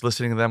from just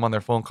listening to them on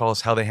their phone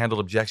calls, how they handled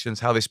objections,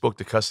 how they spoke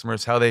to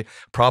customers, how they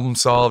problem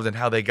solved, and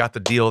how they got the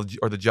deal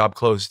or the job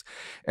closed.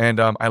 And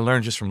I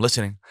learned just from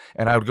listening.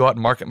 And I would go out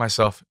and market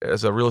myself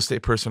as a real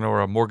estate person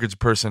or a mortgage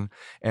person,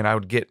 and I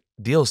would get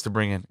deals to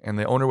bring in. And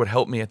the owner would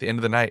help me at the end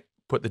of the night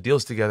put the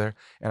deals together,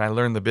 and I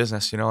learned the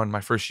business. In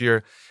my first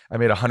year, I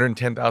made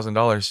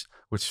 $110,000,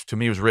 which to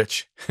me was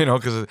rich,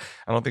 because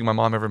I don't think my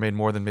mom ever made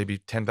more than maybe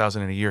 $10,000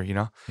 in a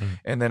year,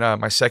 And then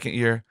my second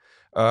year,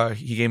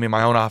 he gave me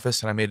my own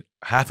office, and I made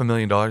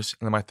 $500,000.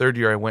 And then my third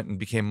year, I went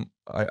and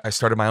I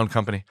started my own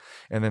company.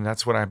 And then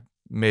that's when I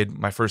made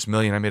my first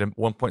million. I made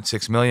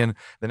 1.6 million.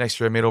 The next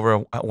year I made over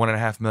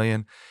 1.5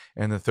 million.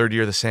 And the third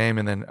year the same.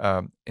 And then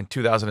in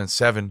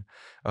 2007,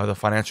 the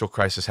financial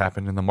crisis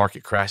happened and the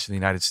market crashed in the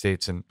United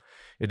States. And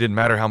it didn't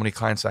matter how many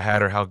clients I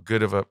had or how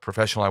good of a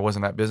professional I was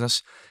in that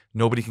business.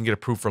 Nobody can get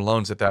approved for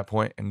loans at that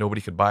point, and nobody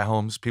could buy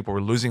homes. People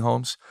were losing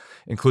homes,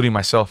 including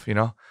myself.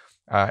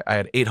 I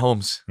had 8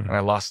 homes and I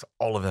lost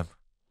all of them.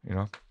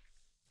 I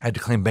had to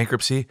claim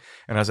bankruptcy,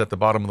 and I was at the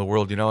bottom of the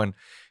world. And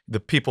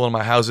the people in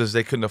my houses,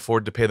 they couldn't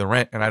afford to pay the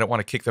rent, and I didn't want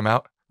to kick them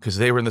out because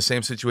they were in the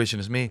same situation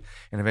as me.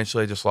 And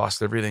eventually I just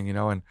lost everything,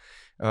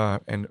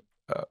 and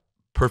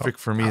perfect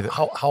for me.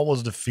 How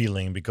was the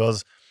feeling?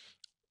 Because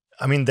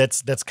I mean,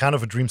 that's kind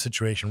of a dream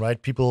situation,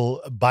 right?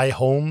 People buy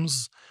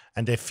homes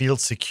and they feel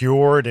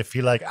secure. They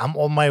feel like I'm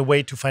on my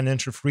way to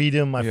financial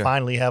freedom. I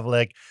finally have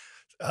like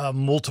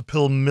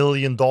multiple $1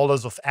 million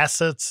of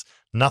assets.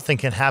 Nothing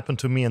can happen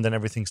to me, and then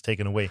everything's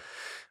taken away.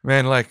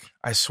 Man,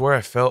 I swear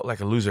I felt like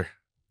a loser,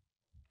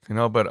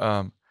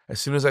 but as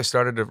soon as I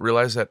started to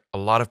realize that a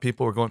lot of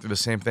people were going through the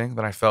same thing,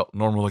 then I felt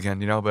normal again,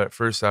 But at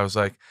first I was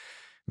like,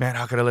 man,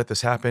 how could I let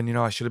this happen?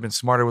 I should have been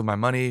smarter with my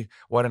money.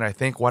 Why didn't I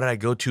think? Why did I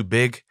go too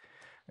big?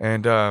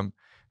 And,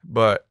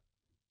 but,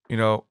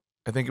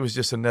 I think it was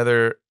just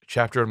another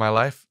chapter in my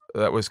life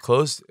that was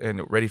closed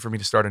and ready for me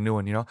to start a new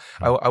one.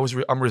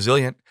 I'm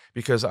resilient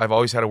because I've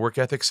always had a work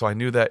ethic. So I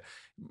knew that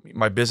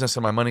my business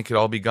and my money could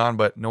all be gone,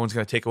 but no one's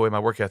going to take away my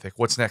work ethic.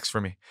 What's next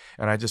for me?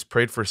 And I just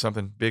prayed for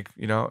something big,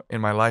 in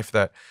my life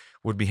that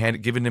would be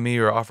given to me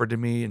or offered to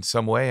me in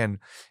some way.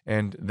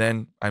 And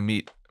then I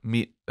meet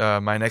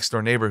my next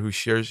door neighbor who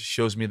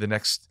shows me the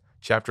next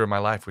chapter of my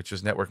life, which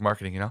was network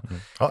marketing.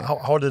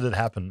 How did it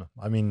happen?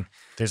 I mean,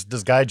 this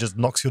guy just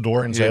knocks your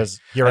door and says,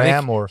 "Here I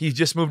am," or he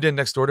just moved in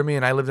next door to me,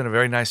 and I lived in a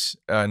very nice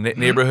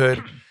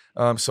neighborhood.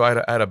 So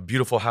I had a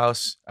beautiful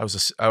house. I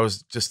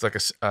was just like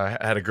I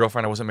had a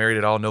girlfriend. I wasn't married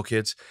at all, no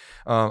kids.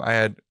 I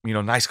had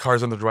nice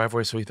cars on the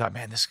driveway. So he thought,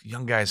 man, this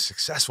young guy is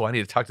successful. I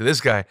need to talk to this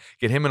guy,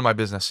 get him in my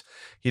business.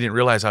 He didn't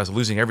realize I was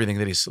losing everything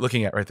that he's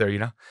looking at right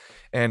there,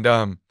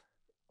 And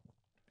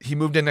he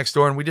moved in next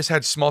door, and we just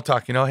had small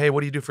talk, hey,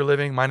 what do you do for a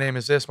living? My name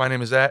is this, my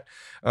name is that.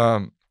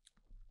 How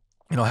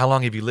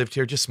long have you lived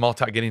here? Just small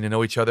talk, getting to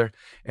know each other.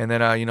 And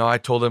then, I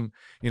told him,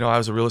 I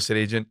was a real estate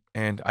agent,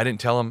 and I didn't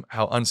tell him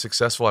how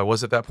unsuccessful I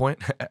was at that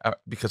point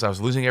because I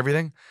was losing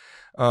everything.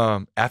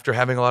 After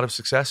having a lot of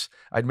success,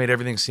 I'd made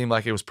everything seem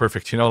like it was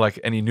perfect, like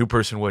any new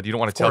person would. You don't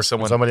want to tell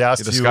someone. Somebody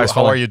asks you,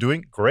 how are you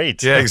doing?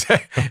 Great. Yeah,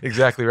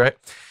 exactly right.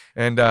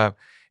 And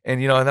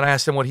then I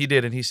asked him what he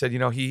did, and he said,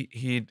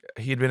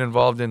 he'd been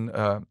involved in,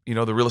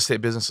 the real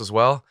estate business as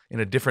well in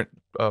a different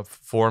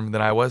form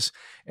than I was,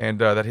 and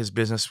that his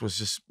business was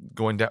just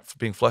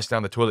being flushed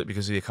down the toilet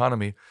because of the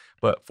economy.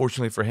 But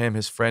fortunately for him,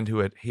 his friend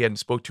who he hadn't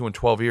spoke to in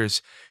 12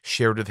 years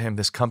shared with him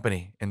this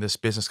company and this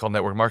business called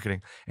network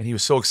marketing, and he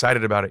was so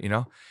excited about it,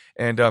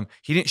 And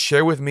he didn't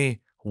share with me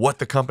what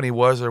the company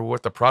was or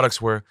what the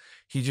products were.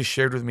 He just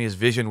shared with me his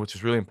vision, which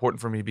was really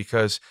important for me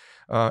because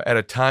at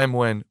a time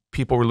when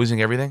people were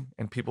losing everything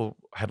and people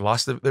had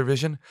lost their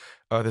vision,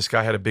 this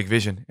guy had a big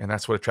vision, and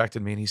that's what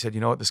attracted me. And he said,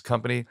 you know what, this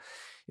company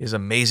is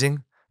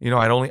amazing.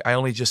 I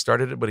only just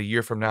started it, but a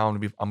year from now, I'm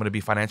going to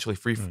be financially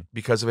free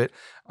because of it.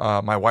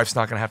 My wife's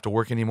not going to have to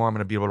work anymore. I'm going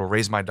to be able to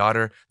raise my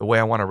daughter the way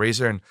I want to raise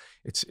her, and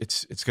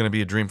it's going to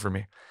be a dream for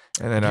me.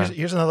 And then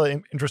here's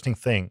another interesting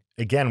thing.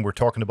 Again, we're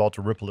talking about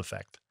the ripple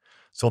effect.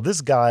 So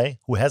this guy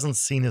who hasn't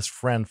seen his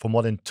friend for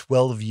more than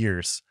 12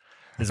 years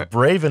is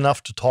brave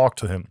enough to talk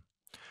to him.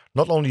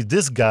 Not only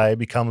this guy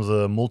becomes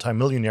a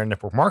multimillionaire in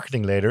network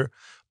marketing later,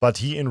 but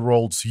he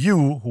enrolls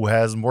you, who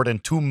has more than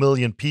 2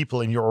 million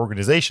people in your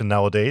organization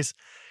nowadays.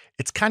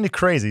 It's kind of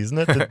crazy, isn't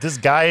it? That this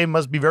guy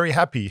must be very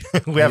happy.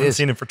 We haven't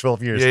seen him for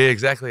 12 years. Yeah,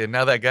 exactly. And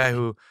now that guy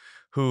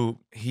who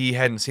he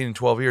hadn't seen in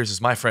 12 years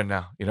is my friend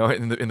now,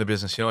 in the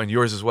business, and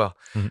yours as well.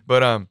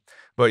 Mm-hmm.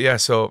 But yeah,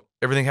 so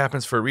everything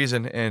happens for a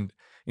reason. And,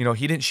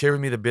 he didn't share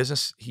with me the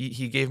business.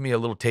 He gave me a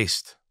little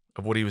taste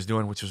of what he was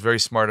doing, which was very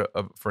smart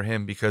for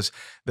him, because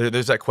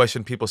there's that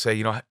question people say,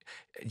 do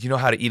you know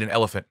how to eat an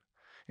elephant?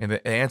 And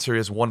the answer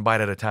is one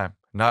bite at a time,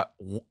 not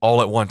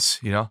all at once,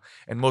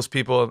 And most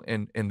people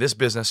in this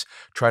business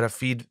try to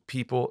feed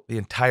people the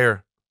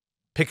entire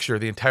picture,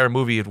 the entire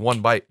movie in one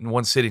bite, in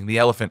one sitting, the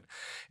elephant.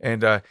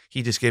 And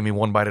he just gave me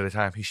one bite at a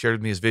time. He shared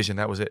with me his vision.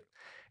 That was it.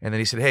 And then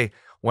he said, hey,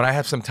 when I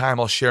have some time,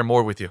 I'll share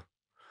more with you.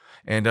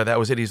 And that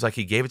was it. He's like,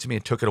 he gave it to me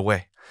and took it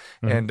away.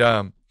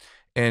 Mm-hmm.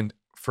 And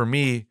for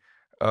me,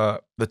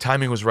 the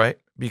timing was right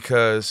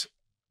because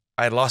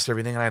I had lost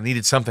everything and I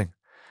needed something,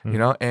 you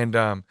know?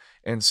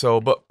 And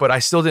so, but I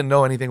still didn't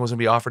know anything was gonna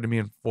be offered to me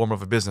in form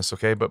of a business,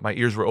 okay? But my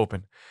ears were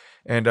open.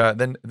 And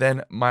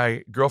then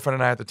my girlfriend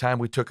and I at the time,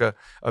 we took a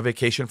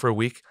vacation for a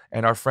week,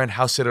 and our friend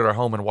house sitted at our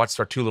home and watched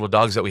our 2 little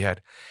dogs that we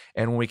had.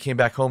 And when we came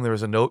back home, there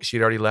was a note.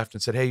 She'd already left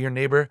and said, hey, your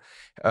neighbor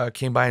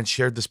came by and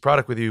shared this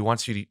product with you. He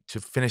wants you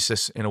to finish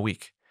this in a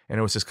week. And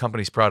it was his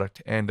company's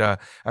product. And I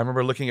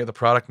remember looking at the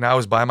product. Now I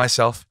was by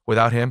myself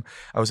without him.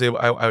 I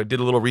did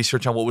a little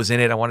research on what was in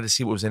it. I wanted to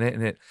see what was in it.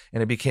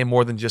 And it became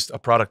more than just a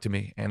product to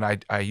me. And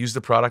I used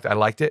the product. I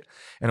liked it.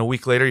 And a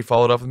week later, he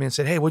followed up with me and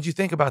said, hey, what'd you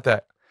think about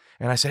that?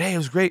 And I said, hey, it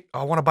was great.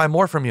 I want to buy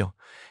more from you.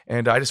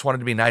 And I just wanted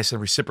to be nice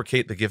and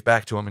reciprocate the gift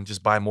back to him and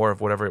just buy more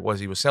of whatever it was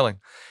he was selling.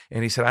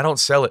 And he said, I don't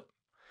sell it.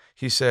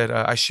 He said,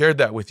 I shared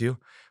that with you,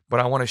 but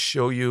I want to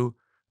show you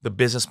the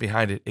business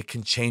behind it. It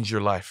can change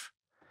your life.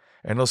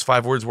 And those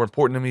 5 words were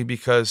important to me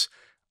because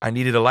I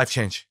needed a life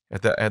change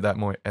at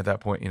that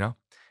point, you know.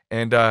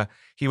 And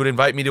he would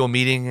invite me to a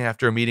meeting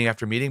after meeting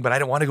after meeting, but I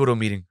didn't want to go to a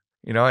meeting,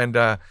 you know. And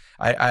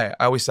I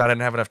always thought I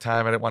didn't have enough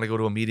time. I didn't want to go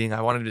to a meeting.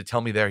 I wanted him to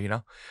tell me there, you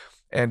know.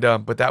 And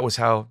but that was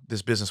how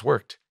this business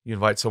worked. You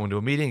invite someone to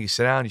a meeting, you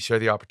sit down, you share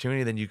the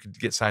opportunity, then you could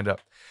get signed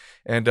up.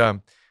 And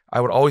I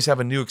would always have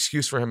a new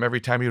excuse for him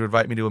every time he would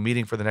invite me to a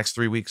meeting for the next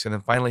 3 weeks. And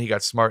then finally he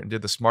got smart and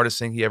did the smartest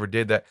thing he ever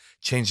did that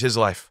changed his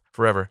life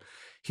forever.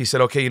 He said,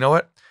 okay, you know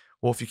what?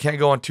 Well, if you can't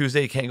go on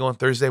Tuesday, you can't go on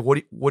Thursday. What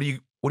are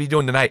you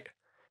doing tonight?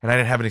 And I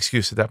didn't have an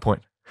excuse at that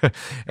point.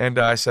 And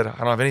I said, I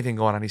don't have anything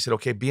going on. He said,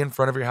 okay, be in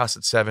front of your house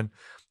at 7,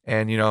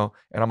 and you know,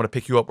 and I'm gonna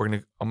pick you up.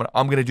 I'm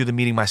gonna do the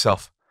meeting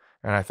myself.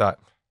 And I thought,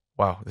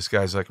 wow, this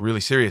guy's like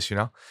really serious, you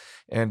know?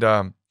 And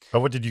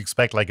but what did you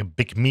expect? Like a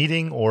big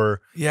meeting,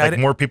 or like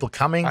more people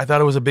coming? I thought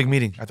it was a big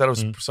meeting. I thought it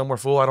was somewhere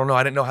full. I don't know.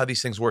 I didn't know how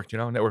these things worked, you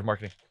know, network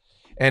marketing.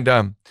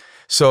 And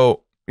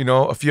so, you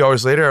know, a few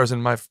hours later, I was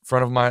in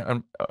front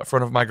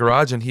of my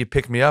garage, and he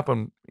picked me up,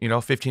 and you know,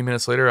 15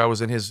 minutes later, I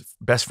was in his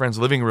best friend's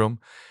living room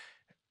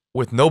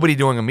with nobody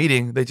doing a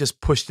meeting. They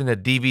just pushed in a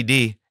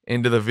DVD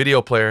into the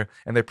video player,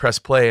 and they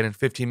pressed play. And in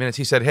 15 minutes,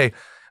 he said, hey,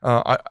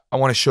 I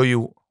want to show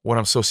you what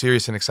I'm so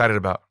serious and excited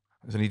about.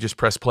 And he just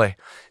pressed play.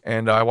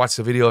 And I watched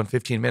the video in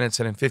 15 minutes.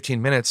 And in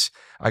 15 minutes,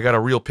 I got a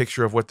real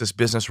picture of what this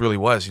business really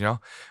was, you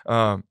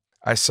know?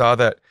 I saw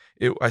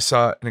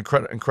an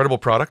incredible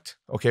product,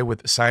 okay,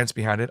 with science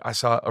behind it. I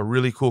saw a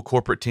really cool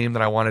corporate team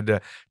that I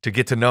wanted to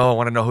get to know. I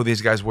want to know who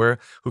these guys were,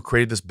 who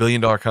created this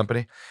billion-dollar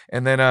company.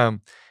 And then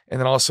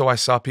also I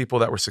saw people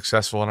that were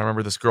successful. And I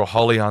remember this girl,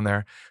 Holly, on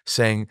there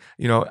saying,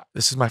 you know,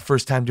 this is my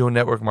first time doing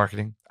network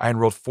marketing. I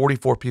enrolled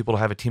 44 people to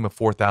have a team of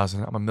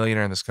 4,000. I'm a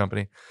millionaire in this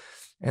company.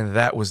 And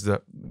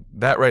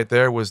that right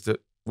there was the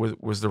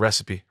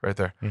recipe right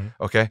there.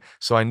 Okay.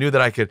 So I knew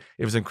that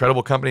it was an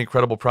incredible company,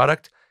 incredible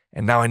product.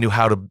 And now I knew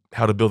how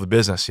to build a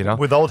business, you know,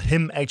 without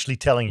him actually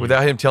telling you.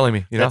 Without him telling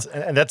me, you know.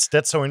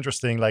 That's so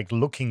interesting. Like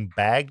looking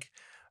back,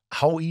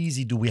 how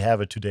easy do we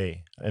have it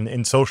today? And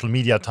in social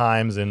media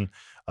times, and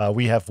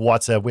we have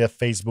WhatsApp, we have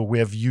Facebook, we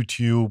have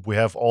YouTube, we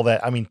have all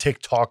that. I mean,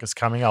 TikTok is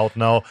coming out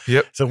now.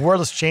 Yep. So the world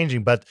is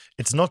changing, but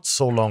it's not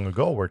so long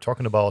ago. We're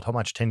talking about how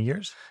much, 10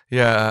 years?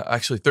 Yeah,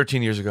 actually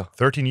 13 years ago.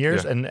 13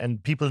 years, yeah.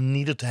 And people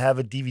needed to have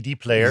a DVD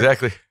player.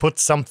 Exactly. Put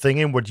something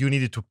in what you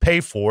needed to pay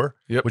for,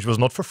 yep. which was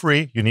not for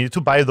free. You needed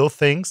to buy those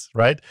things,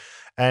 right?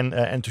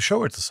 And to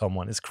show it to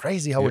someone. It's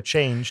crazy how yep. it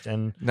changed.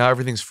 And now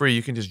everything's free.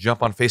 You can just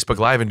jump on Facebook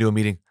Live and do a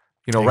meeting.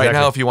 You know, exactly.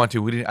 Right now, if you want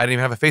to, I didn't even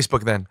have a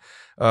Facebook then.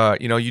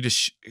 You know, you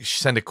just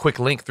send a quick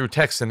link through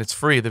text and it's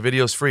free. The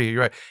video's free.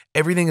 You're right.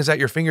 Everything is at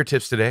your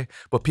fingertips today,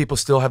 but people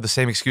still have the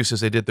same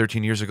excuses they did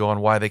 13 years ago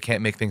on why they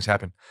can't make things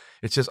happen.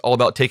 It's just all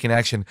about taking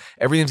action.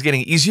 Everything's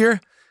getting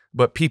easier,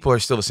 but people are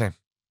still the same.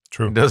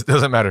 True. It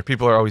doesn't matter.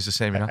 People are always the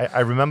same, you know?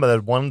 I remember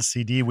that one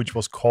CD, which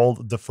was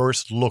called The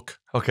First Look.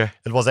 Okay.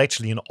 It was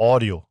actually an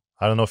audio.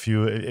 I don't know if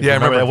you I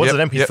remember. It was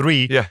yep, an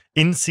MP3 yep, yeah.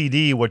 in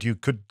CD, what you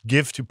could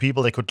give to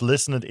people. They could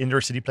listen it in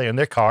their CD player in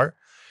their car,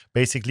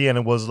 basically. And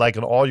it was like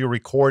an audio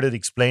recorded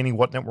explaining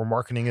what network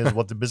marketing is,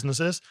 what the business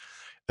is.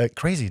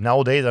 Crazy.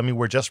 Nowadays, I mean,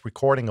 we're just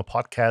recording a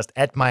podcast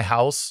at my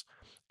house,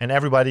 and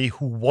everybody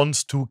who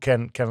wants to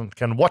can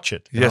watch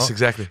it. Yes, know?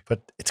 Exactly.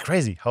 But it's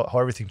crazy how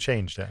everything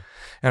changed. Yeah.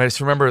 And I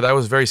just remember that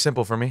was very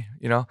simple for me,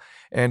 you know?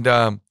 And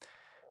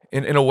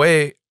in a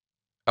way,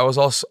 I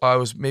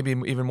was maybe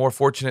even more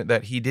fortunate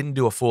that he didn't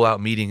do a full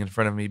out meeting in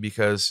front of me,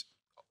 because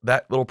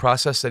that little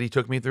process that he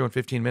took me through in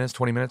 15 minutes,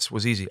 20 minutes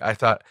was easy. I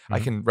thought I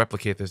can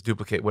replicate this,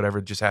 duplicate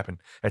whatever just happened.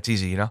 That's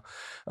easy, you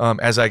know?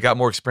 As I got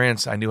more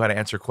experience, I knew how to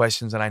answer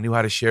questions, and I knew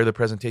how to share the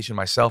presentation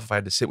myself if I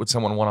had to sit with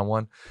someone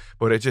one-on-one,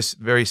 but it's just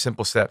very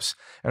simple steps.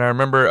 And I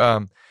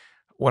remember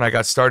when I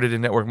got started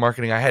in network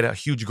marketing, I had a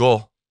huge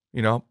goal,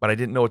 you know, but I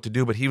didn't know what to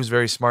do, but he was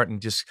very smart and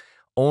just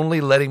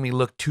only letting me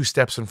look 2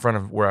 steps in front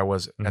of where I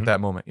was at that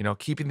moment, you know,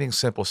 keeping things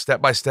simple,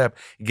 step by step,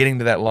 getting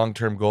to that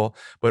long-term goal,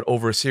 but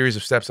over a series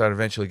of steps, I'd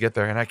eventually get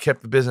there. And I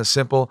kept the business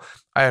simple.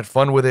 I had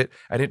fun with it.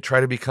 I didn't try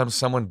to become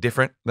someone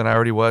different than I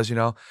already was, you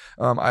know.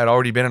 I had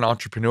already been an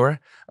entrepreneur.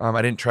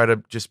 I didn't try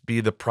to just be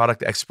the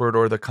product expert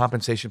or the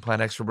compensation plan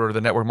expert or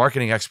the network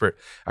marketing expert.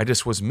 I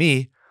just was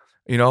me,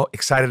 you know,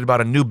 excited about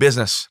a new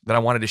business that I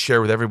wanted to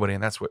share with everybody.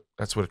 And that's what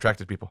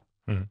attracted people.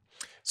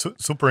 So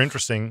super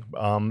interesting.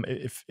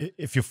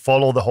 If you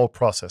follow the whole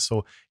process,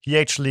 so he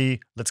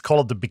actually, let's call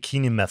it the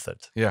bikini method.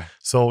 Yeah.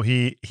 So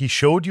he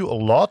showed you a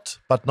lot,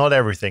 but not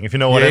everything. If you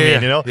know what I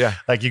mean, you know. Yeah.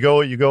 Like you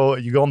go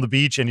on the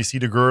beach and you see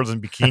the girls in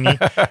bikini,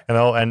 you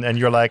know, and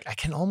you're like, I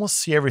can almost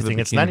see everything.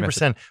 It's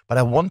 90%, but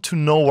I want to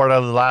know what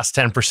are the last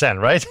 10%,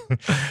 right?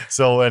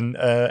 So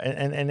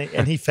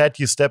and he fed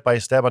you step by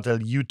step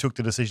until you took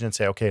the decision and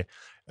say, okay,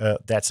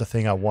 that's the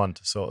thing I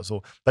want.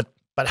 So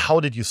but how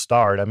did you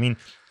start? I mean,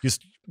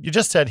 you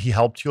just said he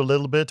helped you a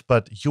little bit,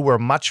 but you were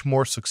much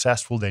more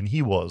successful than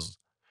he was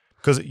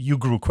because you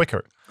grew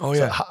quicker. Oh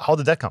yeah. So how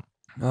did that come?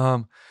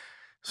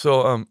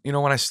 You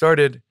know, when I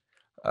started,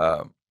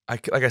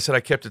 like I said, I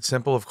kept it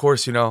simple. Of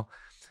course, you know,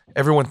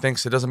 everyone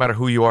thinks it doesn't matter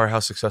who you are, how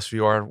successful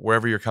you are,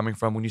 wherever you're coming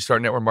from. When you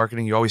start network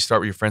marketing, you always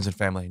start with your friends and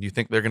family. And you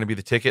think they're going to be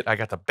the ticket. I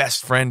got the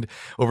best friend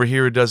over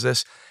here who does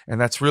this.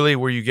 And that's really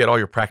where you get all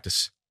your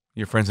practice,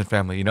 your friends and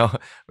family, you know.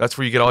 That's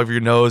where you get all of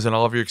your no's and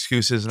all of your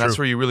excuses. And that's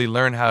where you really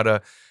learn how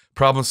to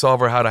problem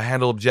solve or how to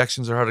handle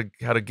objections or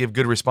how to give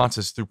good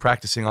responses through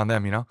practicing on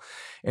them, you know.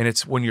 And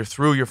it's when you're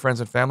through your friends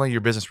and family, your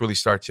business really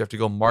starts. You have to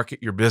go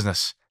market your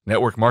business,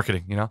 network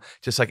marketing, you know,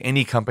 just like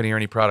any company or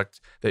any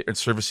product or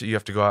service that you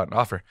have to go out and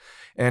offer.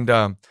 And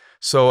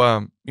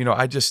you know,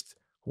 I just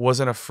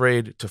wasn't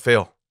afraid to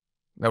fail.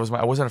 I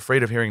wasn't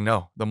afraid of hearing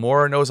no. The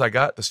more no's I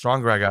got, the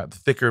stronger I got, the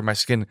thicker my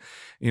skin,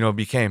 you know,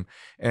 became.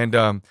 And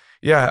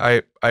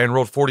I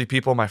enrolled 40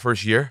 people my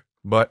first year,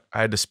 but I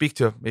had to speak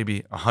to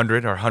maybe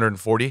 100 or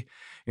 140,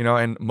 you know,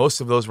 and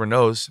most of those were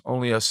no's.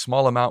 Only a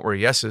small amount were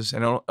yeses.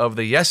 And of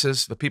the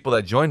yeses, the people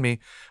that joined me,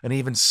 an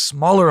even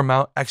smaller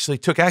amount actually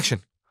took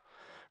action,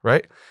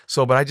 right?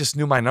 So, but I just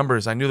knew my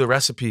numbers. I knew the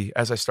recipe.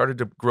 As I started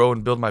to grow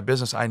and build my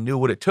business, I knew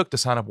what it took to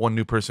sign up one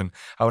new person.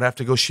 I would have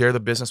to go share the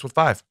business with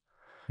 5,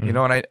 you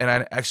know, and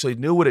I actually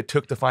knew what it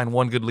took to find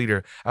one good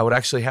leader. I would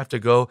actually have to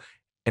go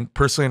and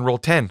personally enroll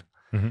 10.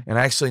 And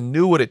I actually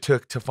knew what it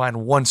took to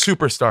find one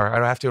superstar.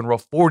 I'd have to enroll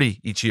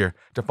 40 each year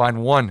to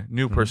find one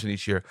new person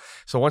each year.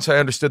 So once I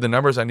understood the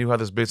numbers, I knew how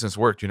this business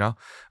worked, you know.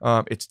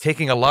 It's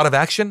taking a lot of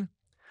action,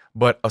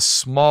 but a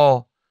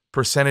small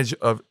percentage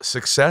of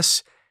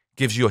success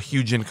gives you a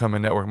huge income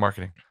in network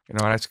marketing. You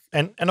know,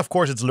 and of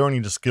course it's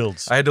learning the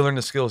skills. I had to learn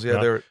the skills,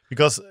 yeah.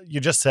 Because you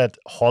just said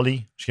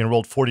Holly, she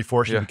enrolled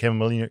 44, she became a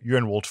millionaire. You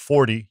enrolled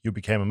 40, you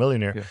became a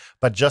millionaire. Yeah.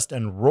 But just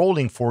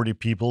enrolling 40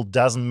 people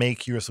doesn't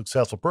make you a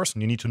successful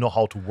person. You need to know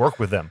how to work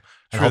with them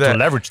and how to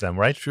leverage them,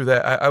 right? True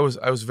that. I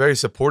was very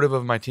supportive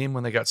of my team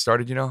when they got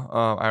started, you know.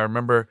 I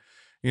remember,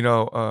 you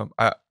know,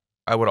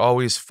 I would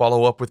always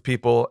follow up with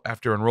people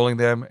after enrolling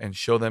them and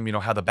show them, you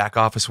know, how the back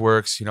office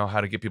works, you know, how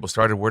to get people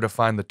started, where to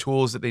find the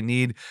tools that they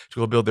need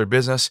to go build their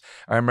business.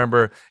 I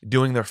remember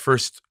doing their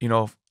first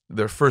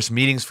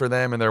meetings for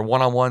them and their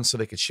one-on-ones so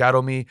they could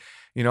shadow me.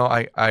 You know,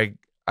 I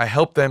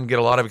helped them get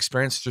a lot of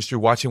experience just through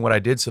watching what I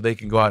did so they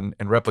can go out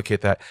and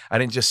replicate that. I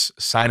didn't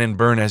just sign and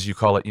burn, as you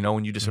call it, you know,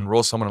 when you just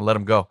enroll someone and let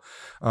them go.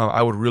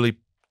 I would really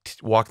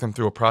walk them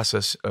through a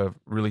process of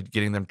really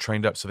getting them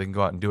trained up so they can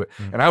go out and do it.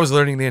 And I was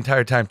learning the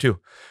entire time too,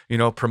 you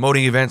know,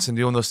 promoting events and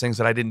doing those things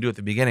that I didn't do at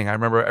the beginning. I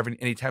remember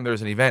anytime there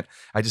was an event,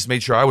 I just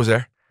made sure I was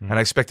there and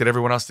I expected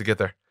everyone else to get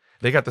there.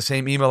 They got the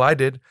same email I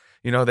did.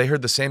 You know, they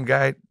heard the same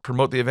guy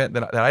promote the event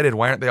that I did.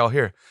 Why aren't they all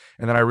here?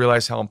 And then I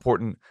realized how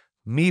important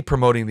me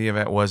promoting the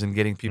event was and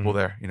getting people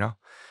there, you know?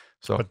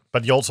 So,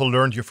 but you also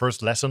learned your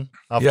first lesson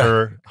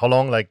after how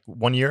long? Like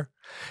 1 year?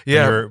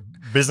 Yeah. And your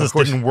business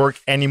didn't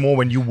work anymore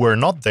when you were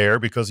not there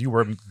because you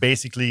were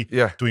basically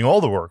doing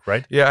all the work,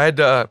 right?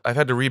 Yeah, I've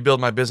had to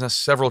rebuild my business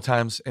several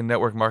times in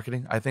network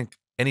marketing. I think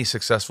any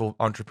successful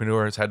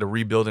entrepreneur has had to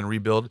rebuild and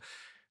rebuild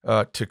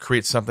to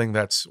create something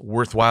that's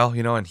worthwhile,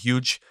 you know, and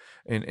huge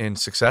in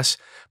success.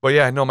 But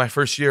yeah, no, my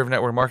first year of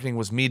network marketing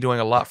was me doing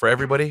a lot for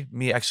everybody,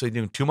 me actually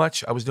doing too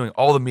much. I was doing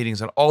all the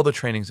meetings and all the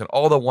trainings and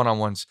all the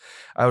one-on-ones.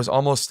 I was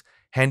almost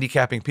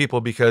handicapping people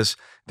because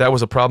that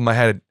was a problem I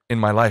had in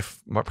my life,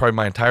 probably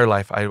my entire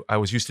life. I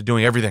was used to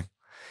doing everything.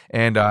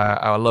 And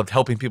I loved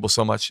helping people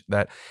so much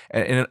that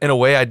in a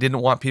way, I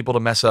didn't want people to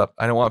mess up.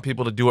 I didn't want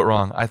people to do it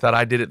wrong. I thought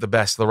I did it the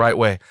best, the right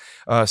way.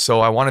 So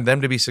I wanted them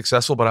to be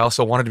successful, but I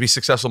also wanted to be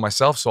successful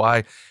myself. So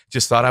I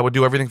just thought I would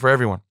do everything for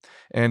everyone.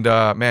 And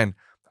man,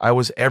 I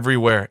was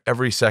everywhere,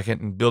 every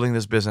second, in building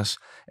this business.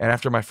 And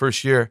after my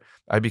first year,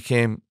 I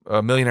became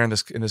a millionaire in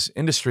this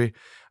industry.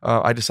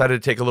 I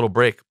decided to take a little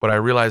break, but I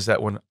realized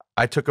that when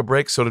I took a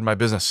break, so did my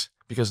business,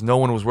 because no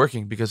one was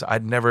working, because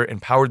I'd never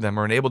empowered them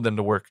or enabled them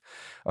to work,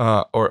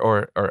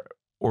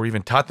 or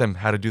even taught them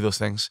how to do those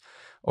things.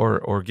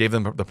 or gave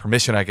them the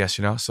permission, I guess,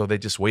 you know, so they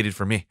just waited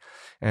for me.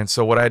 And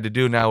so what I had to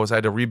do now was I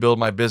had to rebuild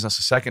my business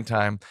a second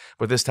time,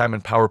 but this time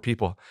empower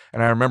people.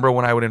 And I remember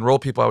when I would enroll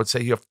people, I would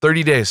say, you have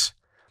 30 days,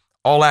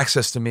 all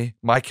access to me,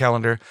 my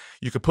calendar.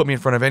 You could put me in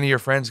front of any of your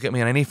friends, get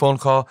me on any phone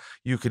call.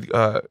 You could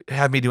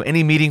have me do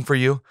any meeting for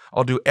you.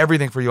 I'll do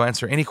everything for you. I'll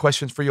answer any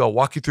questions for you. I'll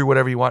walk you through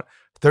whatever you want.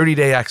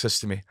 30-day access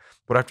to me.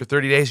 But after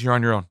 30 days, you're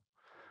on your own.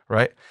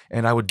 Right.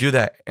 And I would do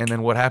that. And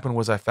then what happened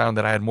was I found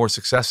that I had more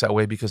success that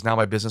way because now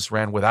my business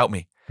ran without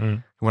me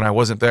when I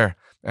wasn't there.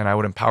 And I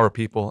would empower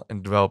people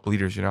and develop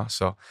leaders, you know.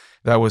 So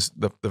that was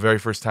the very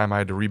first time I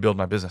had to rebuild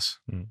my business.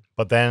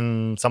 But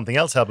then something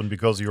else happened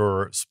because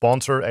your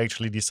sponsor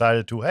actually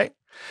decided to, hey,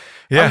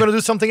 I'm going to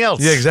do something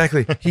else. Yeah,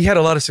 exactly. He had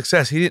a lot of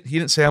success. He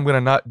didn't say, I'm going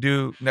to not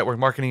do network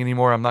marketing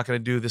anymore. I'm not going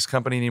to do this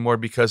company anymore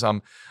because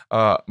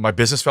my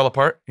business fell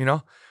apart, you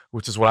know,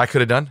 which is what I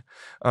could have done.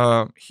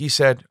 He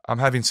said, I'm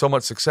having so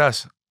much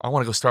success. I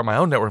want to go start my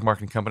own network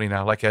marketing company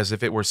now, like as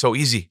if it were so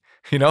easy,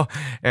 you know?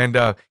 And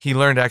he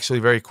learned actually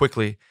very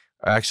quickly,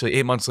 actually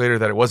 8 months later,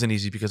 that it wasn't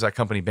easy because that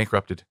company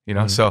bankrupted, you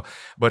know? So,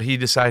 but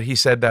he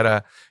said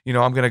that, you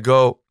know, I'm going to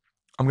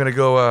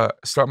go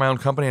start my own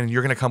company and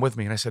you're going to come with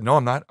me. And I said, no,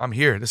 I'm not. I'm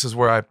here. This is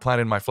where I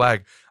planted my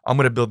flag. I'm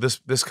going to build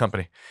this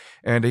company.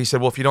 And he said,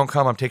 well, if you don't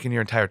come, I'm taking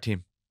your entire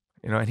team,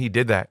 you know? And he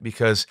did that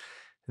because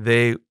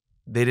they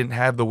didn't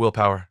have the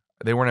willpower.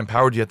 They weren't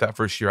empowered yet that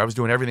first year. I was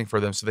doing everything for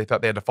them. So they thought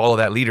they had to follow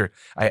that leader.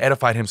 I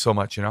edified him so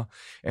much, you know?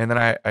 And then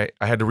I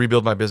had to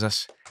rebuild my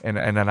business and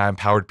then I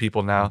empowered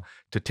people now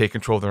to take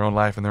control of their own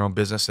life and their own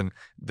business. And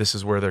this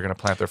is where they're going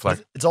to plant their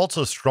flag. It's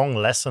also a strong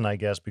lesson, I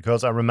guess,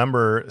 because I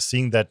remember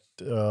seeing that,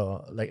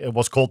 like it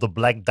was called the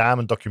Black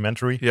Diamond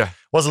documentary. Yeah.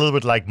 It was a little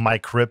bit like My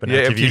Crib and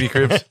MTV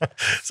Cribs.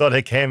 So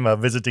they came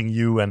visiting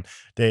you and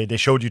they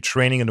showed you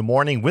training in the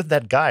morning with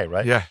that guy,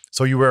 right? Yeah.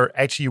 So you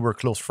were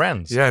close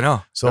friends. Yeah, I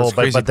know. So,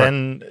 but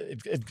then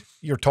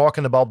you're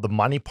talking about the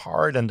money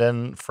part and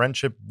then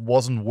friendship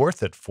wasn't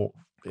worth it for...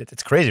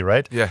 It's crazy,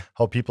 right? Yeah.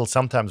 How people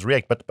sometimes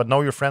react, but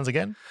now you're friends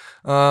again?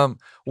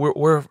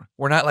 We're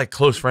not like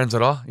close friends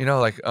at all, you know,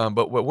 like,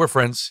 but we're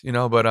friends, you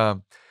know,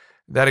 but,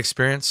 that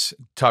experience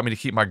taught me to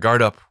keep my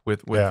guard up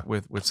with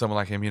someone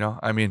like him, you know.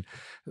 I mean,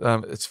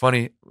 it's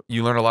funny.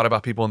 You learn a lot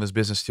about people in this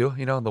business too,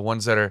 you know, the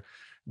ones that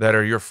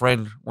are your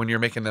friend when you're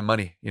making them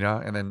money, you know,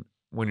 and then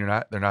when you're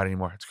not, they're not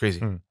anymore. It's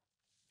crazy,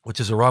 which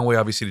is the wrong way,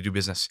 obviously, to do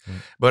business.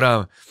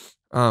 But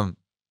I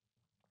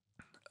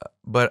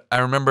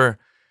remember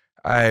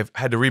I've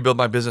had to rebuild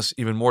my business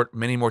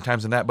many more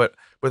times than that. But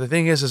the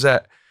thing is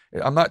that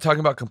I'm not talking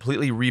about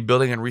completely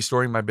rebuilding and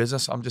restoring my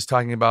business. I'm just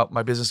talking about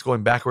my business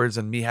going backwards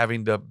and me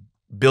having to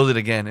build it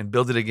again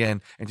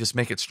and just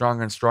make it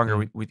stronger and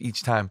stronger with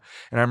each time.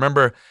 And I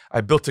remember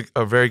I built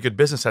a very good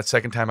business that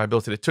second time I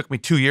built it. It took me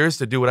 2 years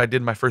to do what I did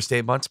in my first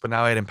 8 months, but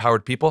now I had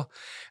empowered people.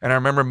 And I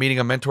remember meeting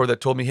a mentor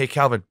that told me, hey,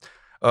 Calvin,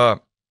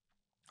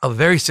 a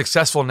very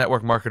successful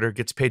network marketer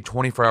gets paid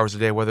 24 hours a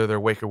day, whether they're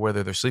awake or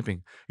whether they're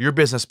sleeping. Your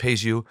business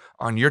pays you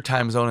on your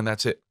time zone and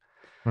that's it.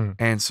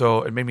 And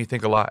so it made me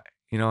think a lot,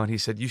 you know, and he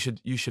said, you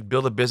should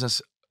build a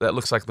business that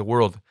looks like the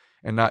world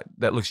and not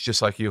that looks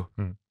just like you.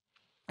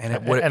 And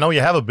I know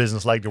you have a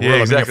business like the world.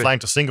 Yeah, exactly. I mean, you're flying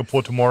to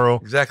Singapore tomorrow.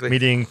 Exactly.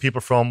 Meeting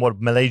people from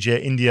Malaysia,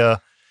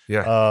 India,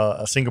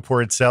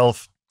 Singapore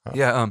itself.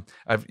 Yeah.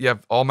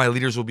 All my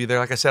leaders will be there.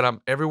 Like I said,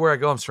 everywhere I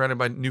go, I'm surrounded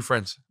by new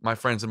friends, my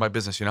friends in my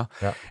business, you know,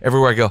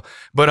 everywhere I go.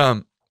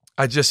 But,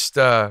 I just,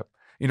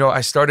 you know,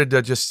 I started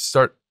to just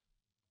start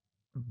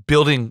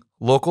building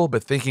local,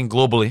 but thinking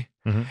globally.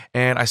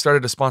 And I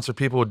started to sponsor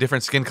people with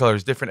different skin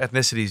colors, different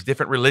ethnicities,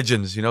 different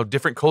religions, you know,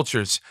 different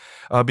cultures,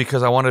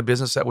 because I wanted a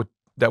business that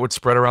would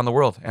spread around the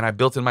world. And I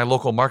built in my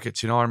local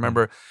markets. You know, I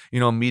remember, you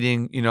know,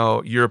 meeting, you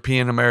know,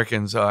 European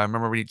Americans. I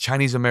remember meeting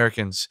Chinese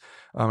Americans,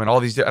 and all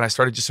these. And I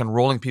started just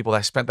enrolling people.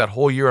 I spent that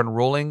whole year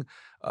enrolling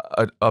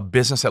a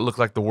business that looked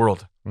like the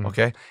world.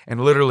 Okay.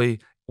 And literally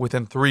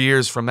within 3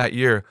 years from that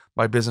year,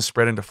 my business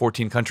spread into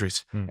 14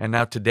 countries. And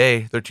now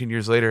today, 13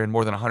 years later, in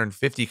more than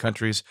 150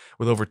 countries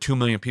with over 2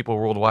 million people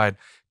worldwide,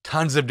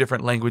 tons of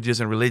different languages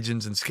and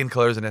religions and skin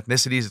colors and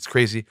ethnicities. It's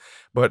crazy.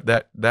 But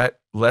that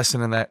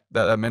lesson and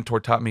that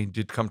mentor taught me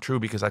did come true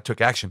because I took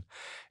action.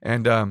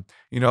 And,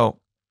 you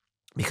know,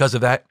 because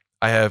of that,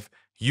 I have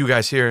you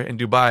guys here in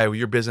Dubai, with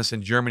your business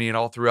in Germany and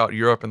all throughout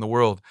Europe and the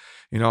world.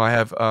 You know, I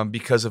have,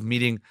 because of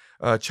meeting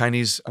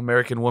Chinese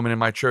American women in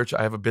my church,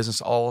 I have a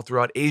business all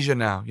throughout Asia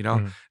now. You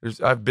know,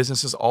 I have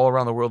businesses all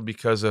around the world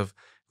because of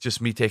just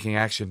me taking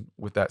action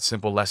with that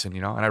simple lesson,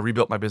 you know, and I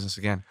rebuilt my business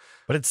again.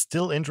 But it's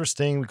still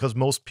interesting because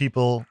most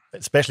people,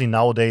 especially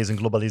nowadays in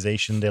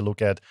globalization, they look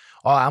at,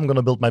 oh, I'm going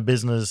to build my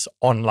business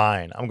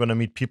online. I'm going to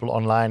meet people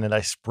online and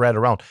I spread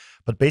around.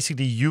 But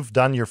basically you've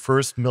done your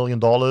first $1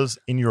 million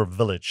in your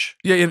village.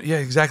 Yeah,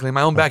 exactly. In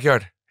my own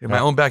backyard. In my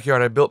own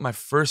backyard, I built my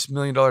first $1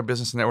 million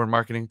business in network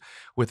marketing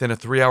within a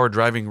 3-hour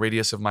driving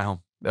radius of my home.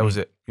 That was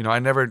it. You know, I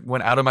never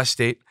went out of my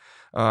state.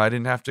 I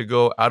didn't have to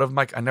go out of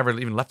I never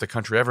even left the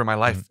country ever in my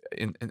life.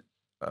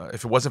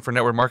 If it wasn't for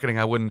network marketing,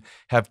 I wouldn't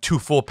have 2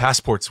 full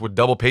passports with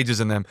double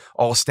pages in them,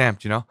 all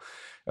stamped, you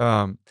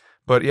know?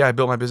 But yeah, I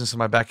built my business in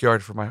my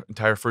backyard for my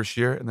entire first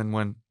year. And then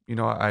when, you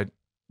know,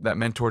 that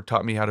mentor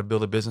taught me how to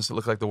build a business that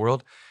looked like the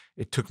world,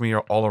 it took me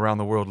all around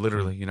the world,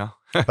 literally, you know.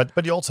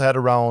 But you also had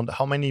around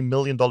how many $1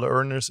 million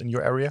earners in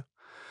your area?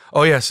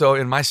 Oh yeah, so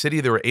in my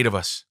city there were 8 of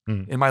us.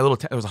 In my little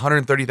town, there was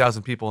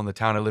 130,000 people in the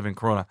town I live in,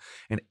 Corona,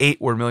 and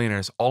 8 were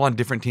millionaires, all on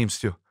different teams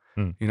too.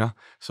 You know,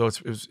 so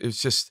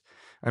it's just,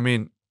 I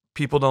mean,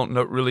 people don't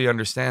really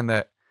understand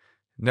that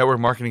network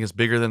marketing is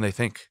bigger than they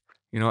think.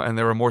 You know, and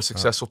there are more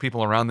successful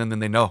people around them than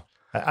they know.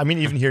 I mean,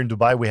 even here in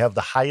Dubai, we have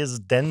the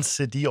highest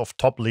density of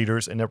top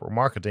leaders in network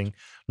marketing.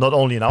 Not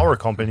only in our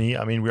company,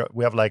 I mean,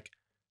 we have like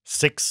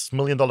 $6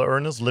 million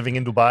earners living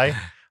in Dubai,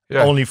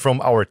 only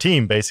from our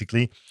team,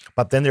 basically.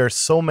 But then there are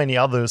so many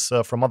others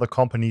from other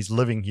companies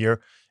living here.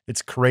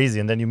 It's crazy.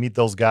 And then you meet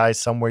those guys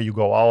somewhere, you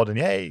go out and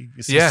hey,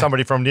 you see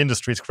somebody from the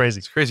industry. It's crazy.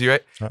 It's crazy,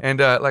 right? And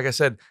like I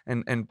said,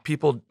 and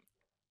people,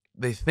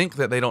 they think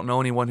that they don't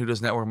know anyone who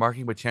does network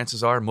marketing, but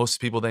chances are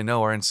most people they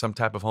know are in some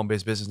type of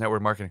home-based business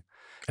network marketing.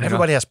 And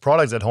everybody has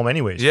products at home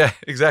anyways. Yeah,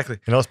 exactly.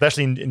 You know,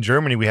 especially in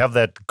Germany, we have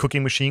that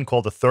cooking machine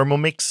called the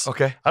Thermomix.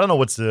 Okay. I don't know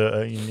what's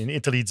in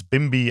Italy, it's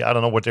Bimbi. I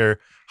don't know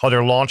how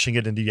they're launching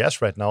it in the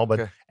US right now,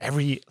 but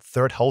every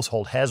third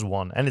household has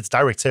one and it's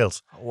direct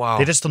sales. Wow.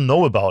 They just don't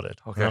know about it.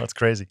 Okay. You know, it's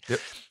crazy. Yep.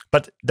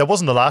 But that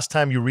wasn't the last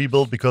time you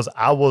rebuilt, because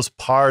I was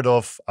part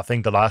of, I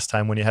think, the last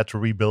time when you had to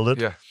rebuild it.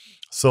 Yeah.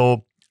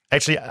 So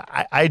actually,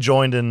 I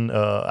joined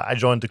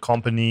the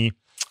company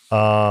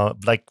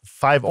like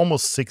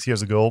almost 6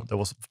 years ago. That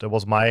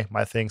was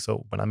my thing.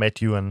 So when I met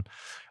you, and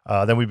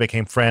then we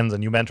became friends,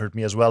 and you mentored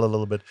me as well a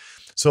little bit.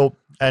 So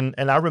and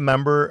I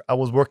remember I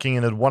was working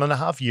in it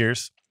 1.5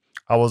 years.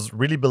 I was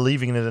really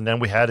believing in it, and then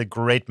we had a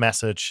great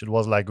message. It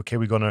was like, okay,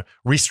 we're gonna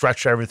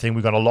restructure everything.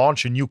 We're gonna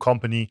launch a new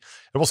company.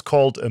 It was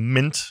called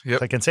Mint.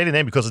 Yep. I can say the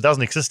name because it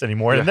doesn't exist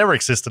anymore. It never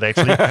existed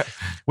actually,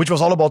 which was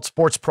all about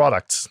sports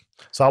products.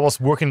 So I was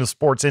working in the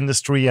sports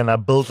industry, and I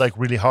built like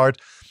really hard.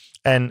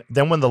 And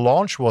then when the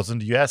launch was in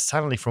the US,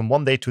 suddenly from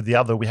one day to the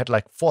other, we had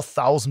like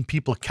 4,000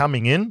 people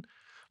coming in,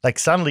 like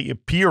suddenly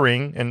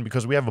appearing. And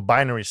because we have a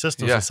binary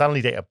system, so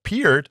suddenly they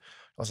appeared.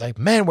 I was like,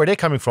 man, where are they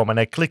coming from? And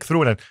I clicked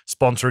through and then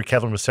sponsored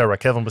Calvin Becerra,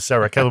 Calvin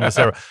Becerra, Calvin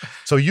Becerra.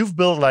 So you've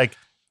built like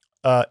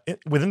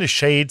within the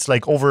shades,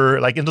 like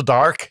over, like in the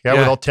dark,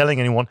 without telling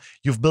anyone,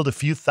 you've built a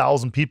few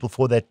thousand people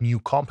for that new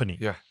company.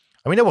 Yeah.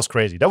 I mean, that was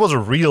crazy. That was a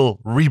real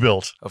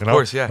rebuild. Of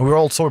course, yeah. And we were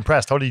all so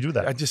impressed. How did you do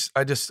that?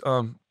 I just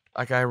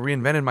like I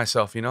reinvented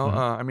myself, you know?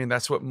 I mean,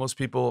 that's what most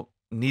people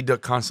need to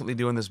constantly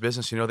do in this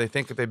business. You know, they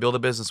think if they build a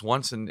business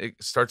once and it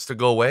starts to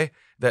go away,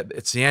 that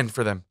it's the end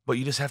for them. But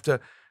you just have to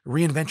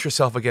reinvent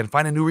yourself again.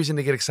 Find a new reason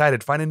to get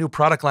excited. Find a new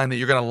product line that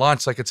you're going to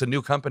launch like it's a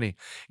new company.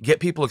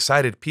 Get people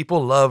excited.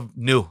 People love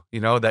new,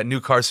 you know, that new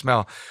car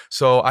smell.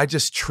 So I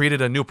just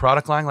treated a new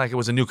product line like it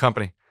was a new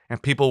company.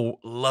 And people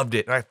loved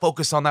it. And I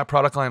focused on that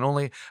product line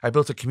only. I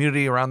built a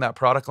community around that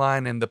product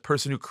line, and the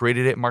person who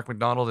created it, Mark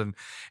McDonald,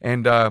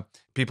 and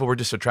people were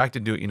just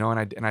attracted to it, you know.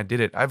 And I did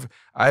it.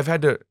 I've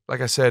had to,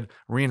 like I said,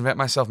 reinvent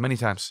myself many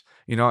times,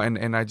 you know.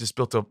 And I just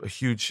built a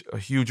huge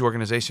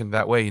organization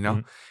that way, you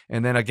know.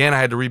 And then again, I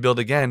had to rebuild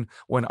again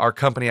when our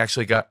company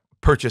actually got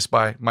purchased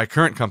by my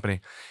current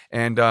company.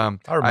 And I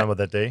remember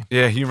that day.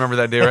 Yeah, you remember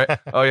that day, right?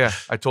 Oh yeah,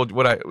 I told you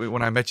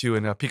when I met you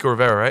in Pico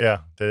Rivera, right? Yeah,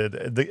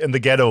 in the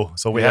ghetto.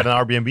 So we had an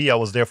Airbnb. I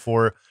was there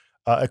for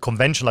a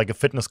convention, like a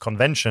fitness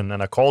convention,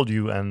 and I called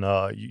you, and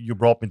you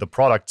brought me the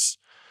products.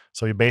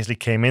 So you basically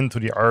came into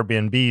the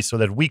Airbnb so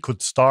that we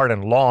could start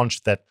and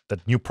launch that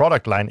new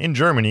product line in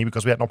Germany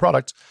because we had no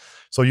products.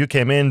 So you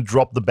came in,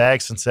 dropped the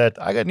bags, and said,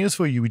 "I got news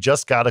for you. We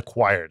just got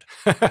acquired."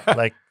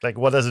 like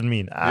what does it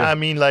mean? Yeah. I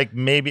mean, like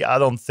maybe I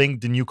don't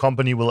think the new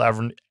company will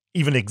ever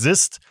even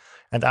exist,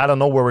 and I don't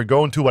know where we're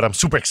going to, but I'm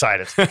super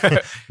excited.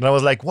 And I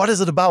was like, "What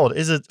is it about?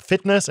 Is it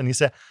fitness?" And he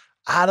said,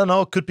 "I don't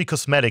know. It could be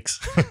cosmetics."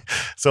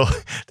 So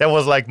that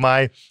was like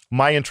my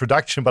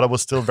introduction, but I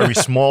was still very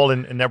small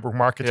in network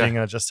marketing, and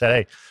I just said,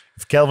 "Hey,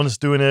 if Calvin is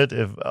doing it,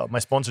 if my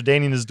sponsor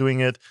Daniel is doing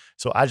it,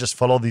 so I just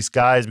follow these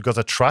guys because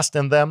I trust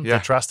in them. They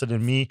trusted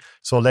in me.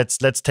 So let's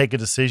take a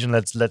decision.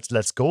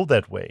 Let's go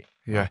that way."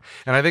 Yeah,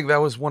 and I think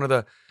that was one of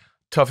the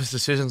toughest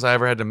decisions I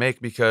ever had to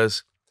make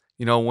because,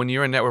 you know, when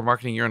you're in network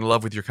marketing, you're in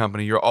love with your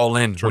company. You're all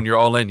in. When you're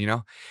all in, you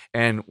know.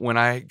 And when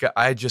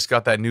I just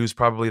got that news,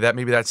 probably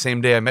maybe that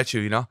same day I met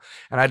you, you know,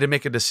 and I had to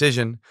make a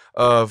decision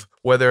of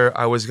whether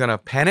I was gonna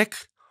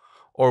panic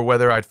or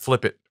whether I'd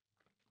flip it.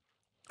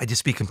 I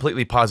just be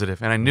completely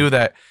positive. And I knew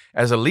that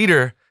as a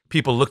leader,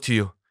 people look to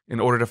you in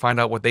order to find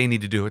out what they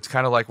need to do. It's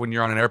kind of like when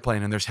you're on an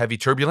airplane and there's heavy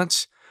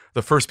turbulence.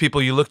 The first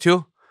people you look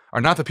to are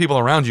not the people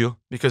around you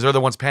because they're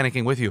the ones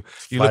panicking with you.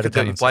 You look at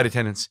the flight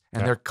attendants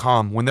and they're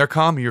calm. When they're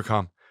calm, you're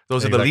calm.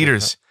 Those are the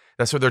leaders.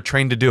 That's what they're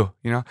trained to do,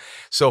 you know?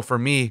 So for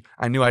me,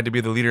 I knew I had to be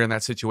the leader in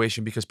that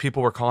situation because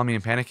people were calling me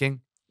and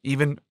panicking,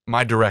 even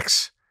my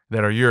directs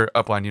that are your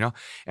upline, you know?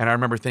 And I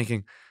remember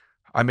thinking,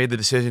 I made the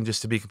decision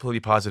just to be completely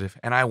positive.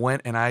 And I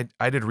went and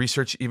I did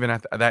research even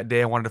at that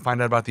day. I wanted to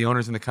find out about the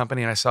owners in the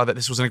company. And I saw that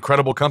this was an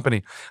incredible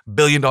company,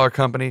 billion-dollar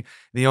company.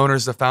 The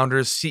owners, the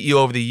founders,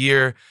 CEO of the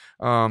year,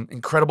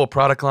 incredible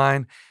product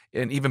line.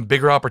 an even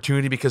bigger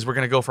opportunity because we're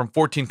going to go from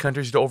 14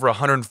 countries to over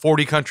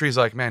 140 countries.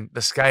 Like, man,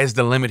 the sky is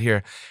the limit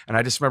here. And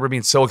I just remember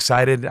being so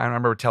excited. I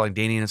remember telling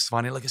Danny and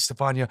Stefania, look at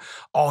Stefania,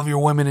 all of your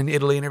women in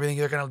Italy and everything,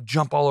 they're going to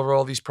jump all over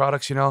all these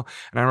products, you know?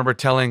 And I remember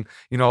telling,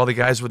 you know, all the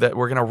guys with that,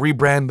 we're going to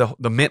rebrand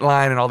the Mint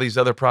line and all these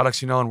other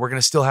products, you know, and we're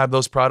going to still have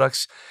those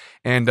products.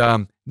 And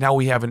now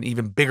we have an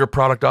even bigger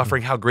product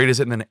offering. How great is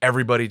it? And then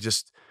everybody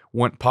just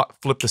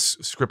flipped the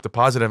script to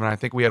positive. And I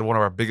think we had one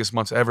of our biggest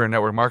months ever in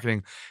network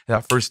marketing.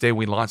 That first day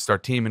we launched our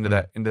team into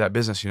that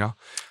business, you know.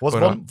 Was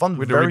one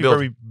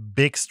very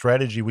big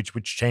strategy which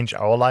changed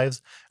our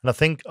lives. And I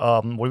think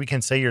what we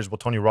can say here is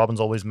what Tony Robbins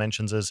always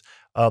mentions is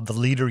the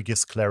leader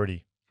gives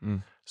clarity.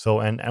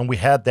 So and we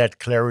had that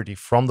clarity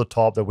from the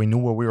top that we knew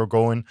where we were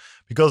going,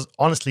 because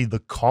honestly the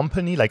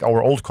company, like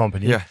our old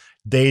company,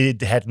 they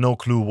had no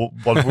clue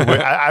what we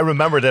were. I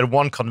remember that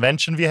one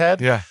convention we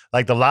had,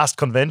 like the last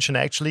convention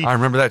actually. I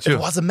remember that too. It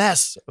was a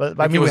mess.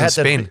 I mean, we had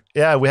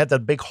that. We had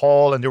that big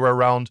hall, and there were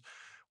around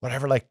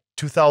whatever, like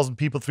 2,000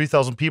 people,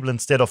 3,000 people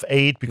instead of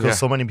 8, because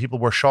so many people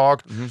were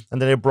shocked.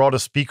 And then they brought a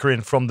speaker in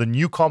from the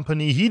new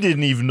company. He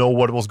didn't even know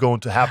what was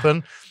going to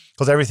happen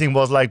because everything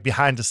was like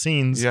behind the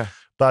scenes.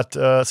 But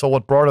so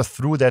what brought us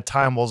through that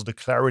time was the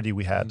clarity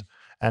we had,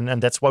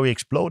 and that's why we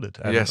exploded.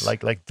 And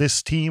like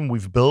this team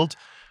we've built.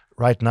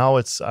 Right now,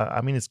 it's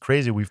I mean, it's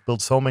crazy. We've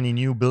built so many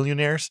new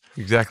billionaires.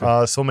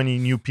 Exactly. So many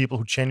new people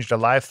who changed their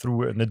life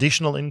through an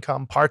additional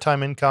income,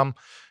 part-time income.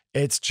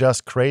 It's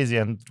just crazy,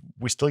 and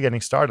we're still getting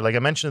started. Like I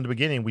mentioned in the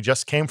beginning, we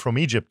just came from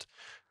Egypt.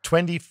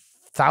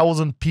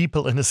 20,000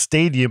 people in a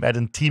stadium at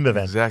a team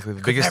event. Exactly,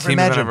 the biggest team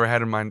event I've ever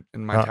had in my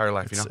entire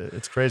life. You know,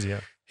 it's crazy.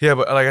 Yeah,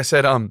 but like I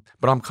said,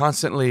 but I'm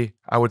constantly,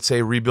 I would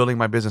say, rebuilding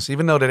my business.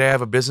 Even though today I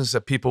have a business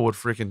that people would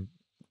freaking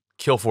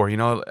kill for, you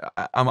know,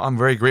 I'm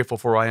very grateful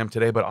for where I am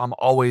today, but I'm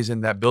always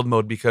in that build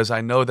mode because I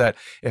know that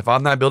if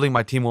I'm not building,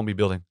 my team won't be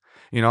building.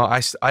 You know,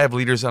 I have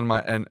leaders on my,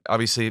 and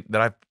obviously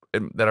that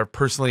are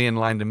personally in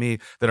line to me,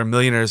 that are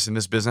millionaires in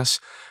this business,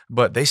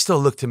 but they still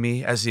look to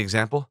me as the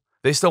example.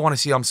 They still want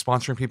to see I'm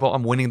sponsoring people,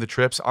 I'm winning the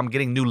trips, I'm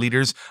getting new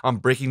leaders, I'm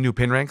breaking new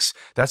pin ranks.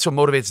 That's what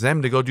motivates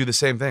them to go do the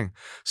same thing.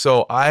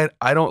 So I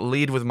don't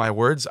lead with my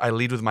words, I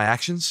lead with my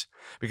actions,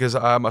 because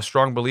I'm a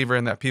strong believer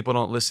in that people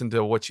don't listen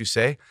to what you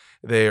say,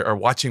 they are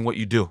watching what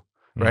you do,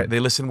 right? They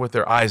listen with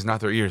their eyes, not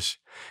their ears.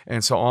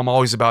 And so I'm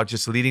always about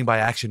just leading by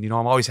action. You know,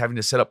 I'm always having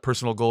to set up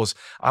personal goals.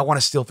 I want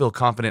to still feel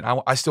confident.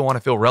 I still want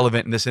to feel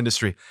relevant in this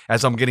industry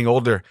as I'm getting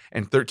older.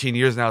 And 13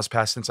 years now has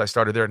passed since I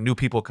started. There are new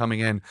people coming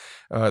in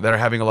that are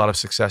having a lot of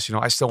success. You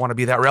know, I still want to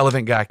be that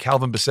relevant guy,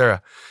 Calvin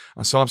Becerra.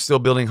 So I'm still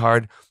building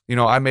hard. You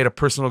know, I made a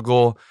personal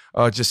goal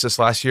just this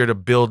last year to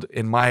build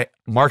in my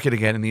market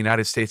again in the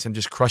United States and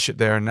just crush it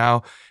there. And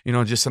now, you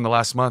know, just in the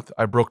last month,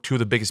 I broke 2 of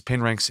the biggest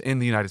pin ranks in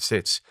the United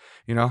States.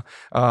 You know,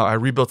 I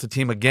rebuilt the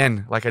team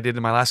again, like I did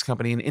in my last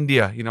company in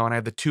India, you know, and I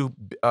had the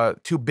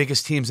two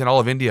biggest teams in all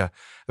of India.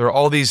 There are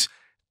all these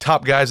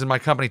top guys in my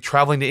company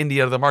traveling to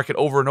India to the market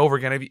over and over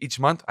again each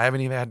month. I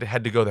haven't even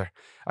had to go there.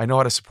 I know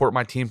how to support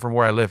my team from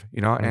where I live,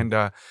 you know,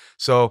 and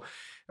so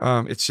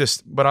it's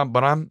just,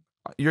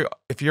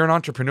 if you're an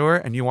entrepreneur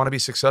and you want to be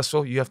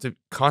successful, you have to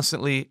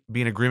constantly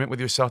be in agreement with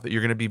yourself that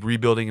you're going to be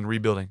rebuilding and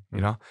rebuilding.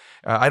 You know,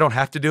 I don't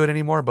have to do it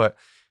anymore, but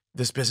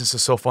this business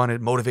is so fun.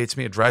 It motivates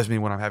me. It drives me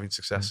when I'm having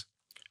success.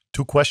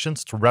 2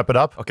 questions to wrap it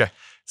up. Okay.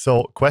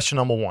 So question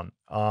number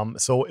 1.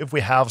 So if we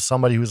have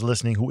somebody who's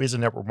listening who is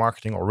in network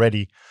marketing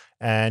already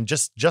and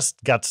just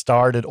got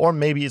started, or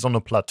maybe is on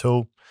a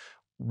plateau,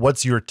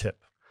 what's your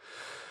tip?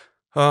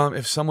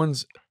 If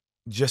someone's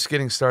just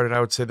getting started,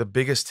 I would say the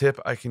biggest tip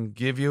I can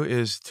give you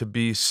is to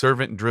be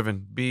servant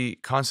driven. Be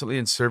constantly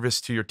in service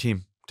to your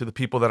team, to the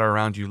people that are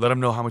around you. Let them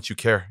know how much you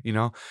care, you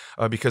know,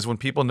 because when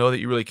people know that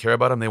you really care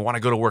about them, they want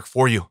to go to work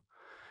for you.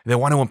 They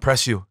want to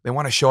impress you. They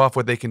want to show off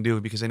what they can do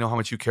because they know how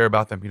much you care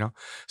about them, you know?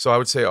 So I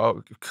would say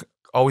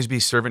always be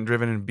servant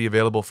driven and be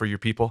available for your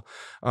people.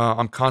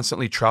 I'm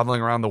constantly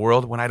traveling around the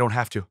world when I don't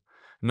have to.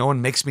 No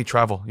one makes me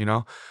travel, you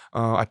know?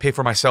 I pay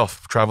for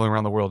myself traveling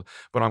around the world,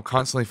 but I'm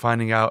constantly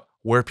finding out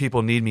where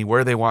people need me,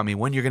 where they want me,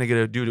 when you're going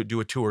to do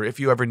a tour, if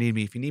you ever need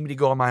me, if you need me to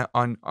go on my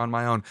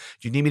own, if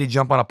you need me to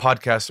jump on a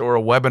podcast or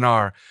a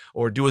webinar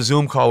or do a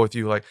Zoom call with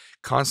you, like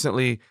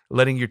constantly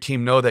letting your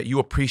team know that you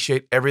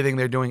appreciate everything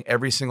they're doing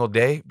every single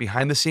day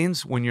behind the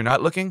scenes when you're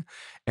not looking,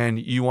 and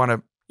you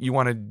want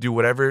to do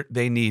whatever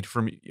they need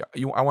from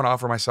you. I want to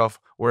offer myself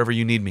wherever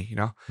you need me, you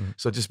know?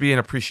 So just be in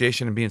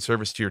appreciation and be in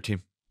service to your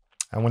team.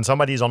 And when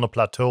somebody's on a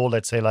plateau,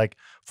 let's say like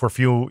for a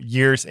few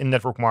years in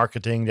network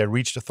marketing, they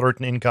reached a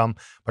certain income,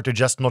 but they're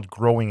just not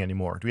growing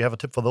anymore. Do you have a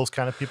tip for those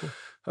kind of people?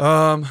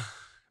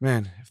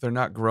 Man, if they're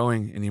not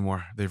growing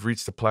anymore, they've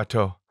reached a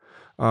plateau.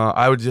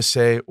 I would just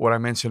say what I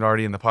mentioned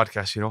already in the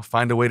podcast, you know,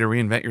 find a way to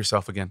reinvent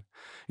yourself again.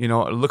 You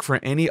know, look for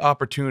any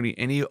opportunity,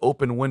 any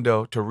open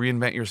window to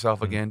reinvent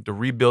yourself again, to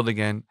rebuild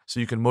again, so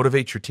you can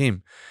motivate your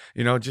team.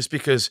 You know, just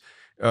because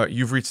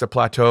you've reached a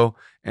plateau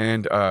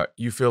and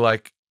you feel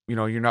like, you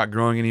know, you're not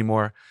growing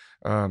anymore,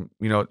 you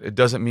know, it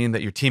doesn't mean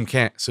that your team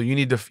can't. So you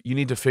need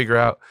to figure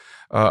out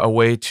a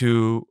way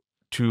to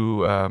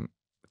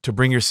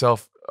bring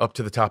yourself up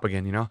to the top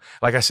again, you know?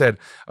 Like I said,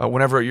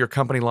 whenever your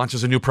company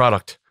launches a new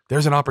product,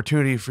 there's an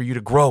opportunity for you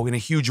to grow in a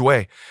huge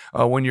way.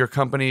 When your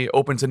company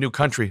opens a new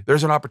country,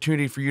 there's an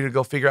opportunity for you to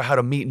go figure out how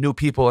to meet new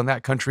people in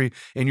that country,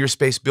 in your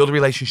space, build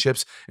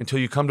relationships until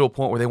you come to a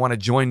point where they want to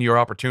join your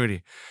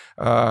opportunity.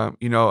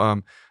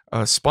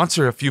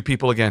 Sponsor a few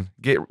people again,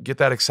 get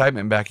that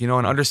excitement back, you know,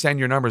 and understand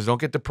your numbers.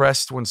 Don't get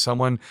depressed when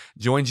someone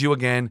joins you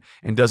again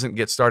and doesn't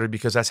get started,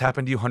 because that's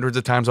happened to you hundreds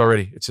of times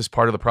already. It's just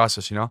part of the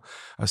process, you know.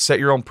 Set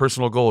your own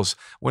personal goals.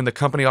 When the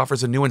company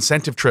offers a new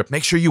incentive trip,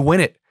 make sure you win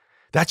it.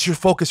 That's your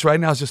focus right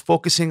now, is just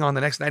focusing on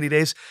the next 90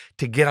 days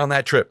to get on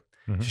that trip,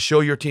 to show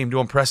your team, to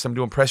impress them,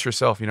 to impress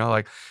yourself, you know,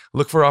 like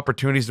look for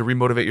opportunities to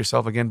remotivate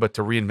yourself again, but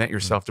to reinvent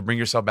yourself, to bring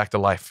yourself back to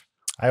life.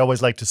 I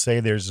always like to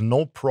say there's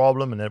no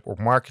problem in network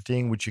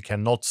marketing which you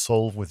cannot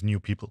solve with new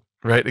people.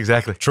 Right,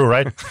 exactly. True,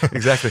 right?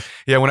 Exactly.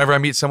 Yeah, whenever I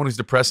meet someone who's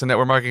depressed in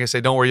network marketing, I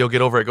say, don't worry, you'll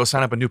get over it. Go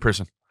sign up a new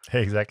person.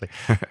 Hey, exactly.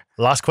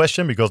 Last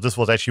question, because this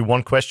was actually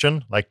one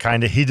question, like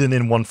kind of hidden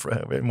in one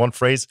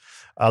phrase.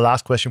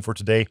 Last question for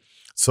today.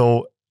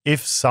 So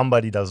if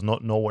somebody does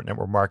not know what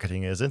network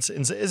marketing is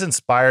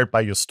inspired by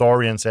your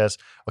story and says,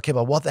 okay,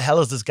 but what the hell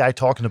is this guy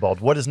talking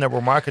about? What is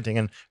network marketing?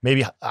 And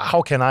maybe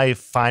how can I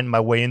find my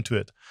way into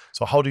it?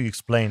 So how do you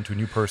explain to a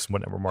new person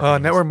what network marketing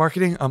is? Network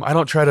marketing, I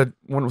don't try to,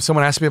 when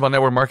someone asks me about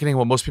network marketing,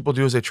 what most people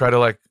do is they try to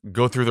like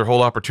go through their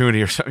whole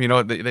opportunity or something, you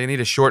know, they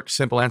need a short,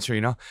 simple answer,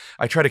 you know.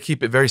 I try to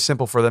keep it very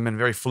simple for them and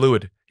very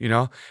fluid, you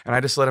know, and I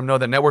just let them know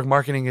that network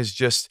marketing is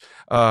just,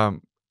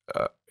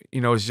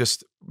 is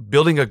just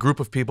building a group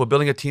of people,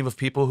 building a team of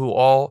people who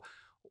all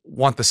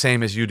want the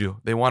same as you do.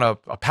 They want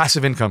a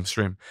passive income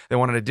stream. They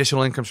want an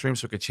additional income stream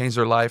so it could change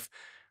their life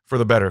for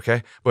the better,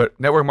 okay? But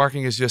network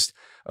marketing is just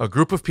a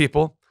group of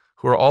people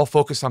who are all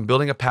focused on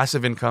building a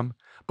passive income,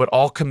 but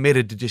all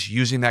committed to just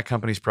using that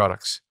company's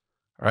products,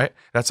 all right?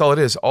 That's all it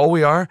is. All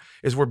we are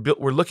is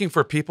we're looking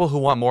for people who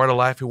want more out of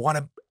life, who want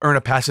to earn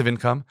a passive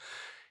income,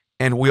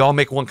 and we all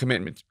make one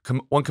commitment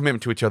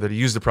to each other to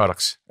use the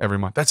products every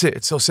month. That's it.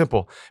 It's so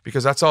simple,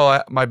 because that's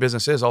all my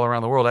business is all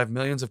around the world. I have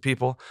millions of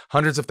people,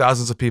 hundreds of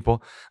thousands of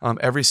people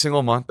every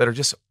single month that are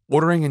just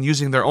ordering and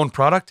using their own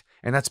product,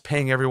 and that's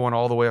paying everyone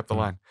all the way up the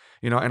line.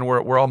 You know, and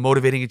we're all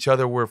motivating each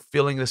other. We're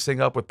filling this thing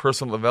up with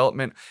personal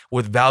development,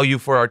 with value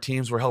for our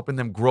teams. We're helping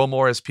them grow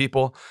more as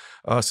people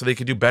so they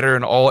can do better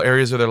in all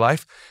areas of their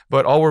life.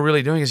 But all we're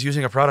really doing is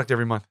using a product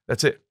every month.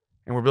 That's it.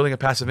 And we're building a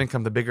passive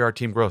income the bigger our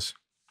team grows.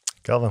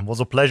 Calvin, it was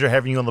a pleasure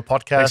having you on the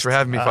podcast. Thanks for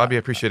having me, Fabi. I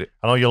appreciate it.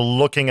 I know you're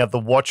looking at the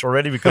watch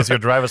already because your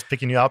driver's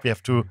picking you up. You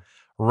have to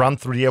run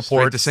through the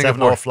airport,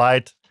 7-hour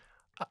flight,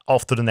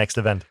 off to the next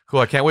event. Cool.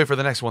 I can't wait for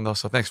the next one, though.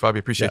 So thanks, Fabi.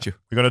 Appreciate you.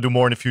 We're going to do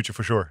more in the future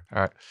for sure.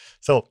 All right.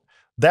 So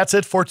that's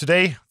it for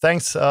today.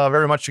 Thanks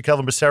very much to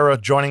Calvin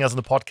Becerra joining us on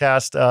the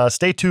podcast.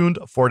 Stay tuned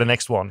for the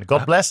next one.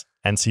 God bless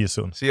and see you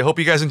soon. See you. Hope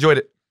you guys enjoyed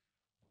it.